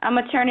 I'm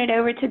going to turn it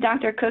over to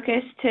Dr.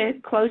 Cookus to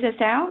close us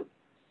out.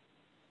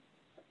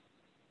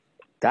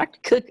 Dr.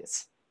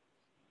 Cookus.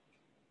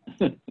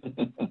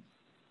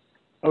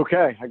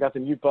 Okay, I got the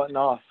mute button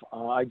off.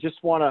 I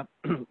just want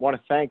to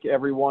thank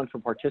everyone for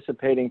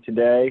participating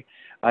today.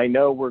 I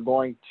know we're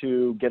going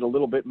to get a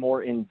little bit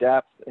more in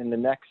depth in the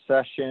next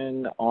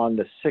session on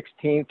the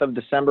 16th of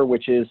December,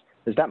 which is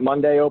that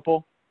Monday,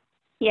 Opal?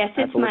 Yes,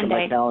 it's Monday. Look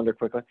at my calendar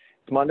quickly.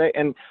 It's Monday.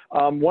 And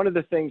one of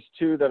the things,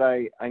 too, that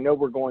I know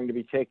we're going to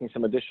be taking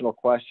some additional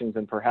questions,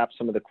 and perhaps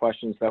some of the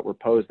questions that were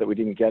posed that we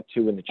didn't get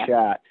to in the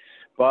chat.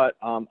 But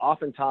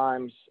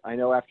oftentimes, I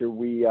know after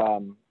we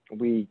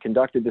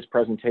conducted this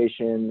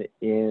presentation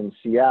in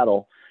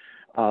Seattle,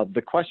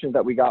 the questions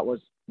that we got were,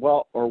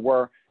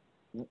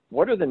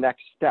 what are the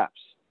next steps?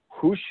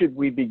 Who should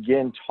we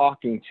begin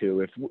talking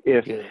to?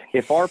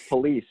 If our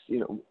police,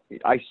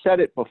 I said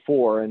it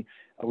before, and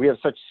we have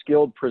such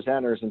skilled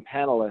presenters and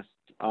panelists,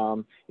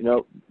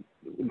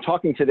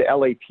 talking to the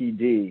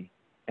LAPD,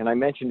 and I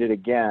mentioned it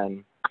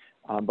again,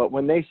 but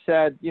when they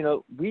said,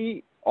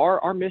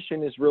 our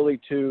mission is really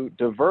to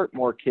divert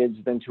more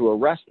kids than to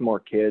arrest more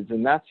kids,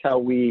 and that's how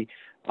we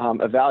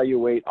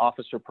evaluate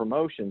officer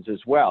promotions as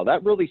well.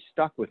 That really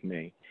stuck with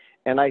me.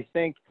 And I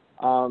think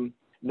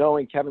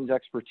knowing Kevin's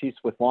expertise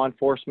with law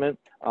enforcement,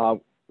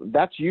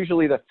 that's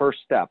usually the first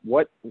step,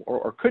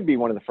 or could be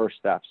one of the first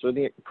steps, or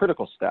the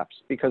critical steps,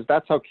 because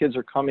that's how kids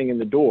are coming in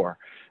the door.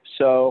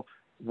 So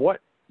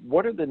what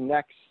are the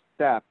next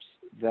steps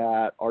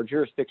that our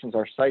jurisdictions,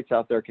 our sites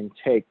out there can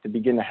take to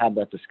begin to have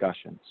that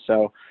discussion.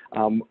 So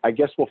I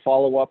guess we'll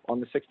follow up on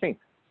the 16th.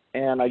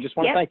 And I just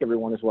want to thank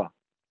everyone as well.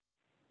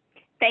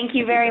 Thank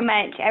you very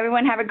much.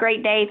 Everyone have a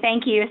great day.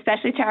 Thank you,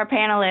 especially to our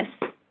panelists.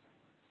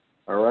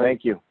 All right.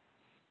 Thank you.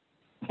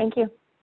 Thank you.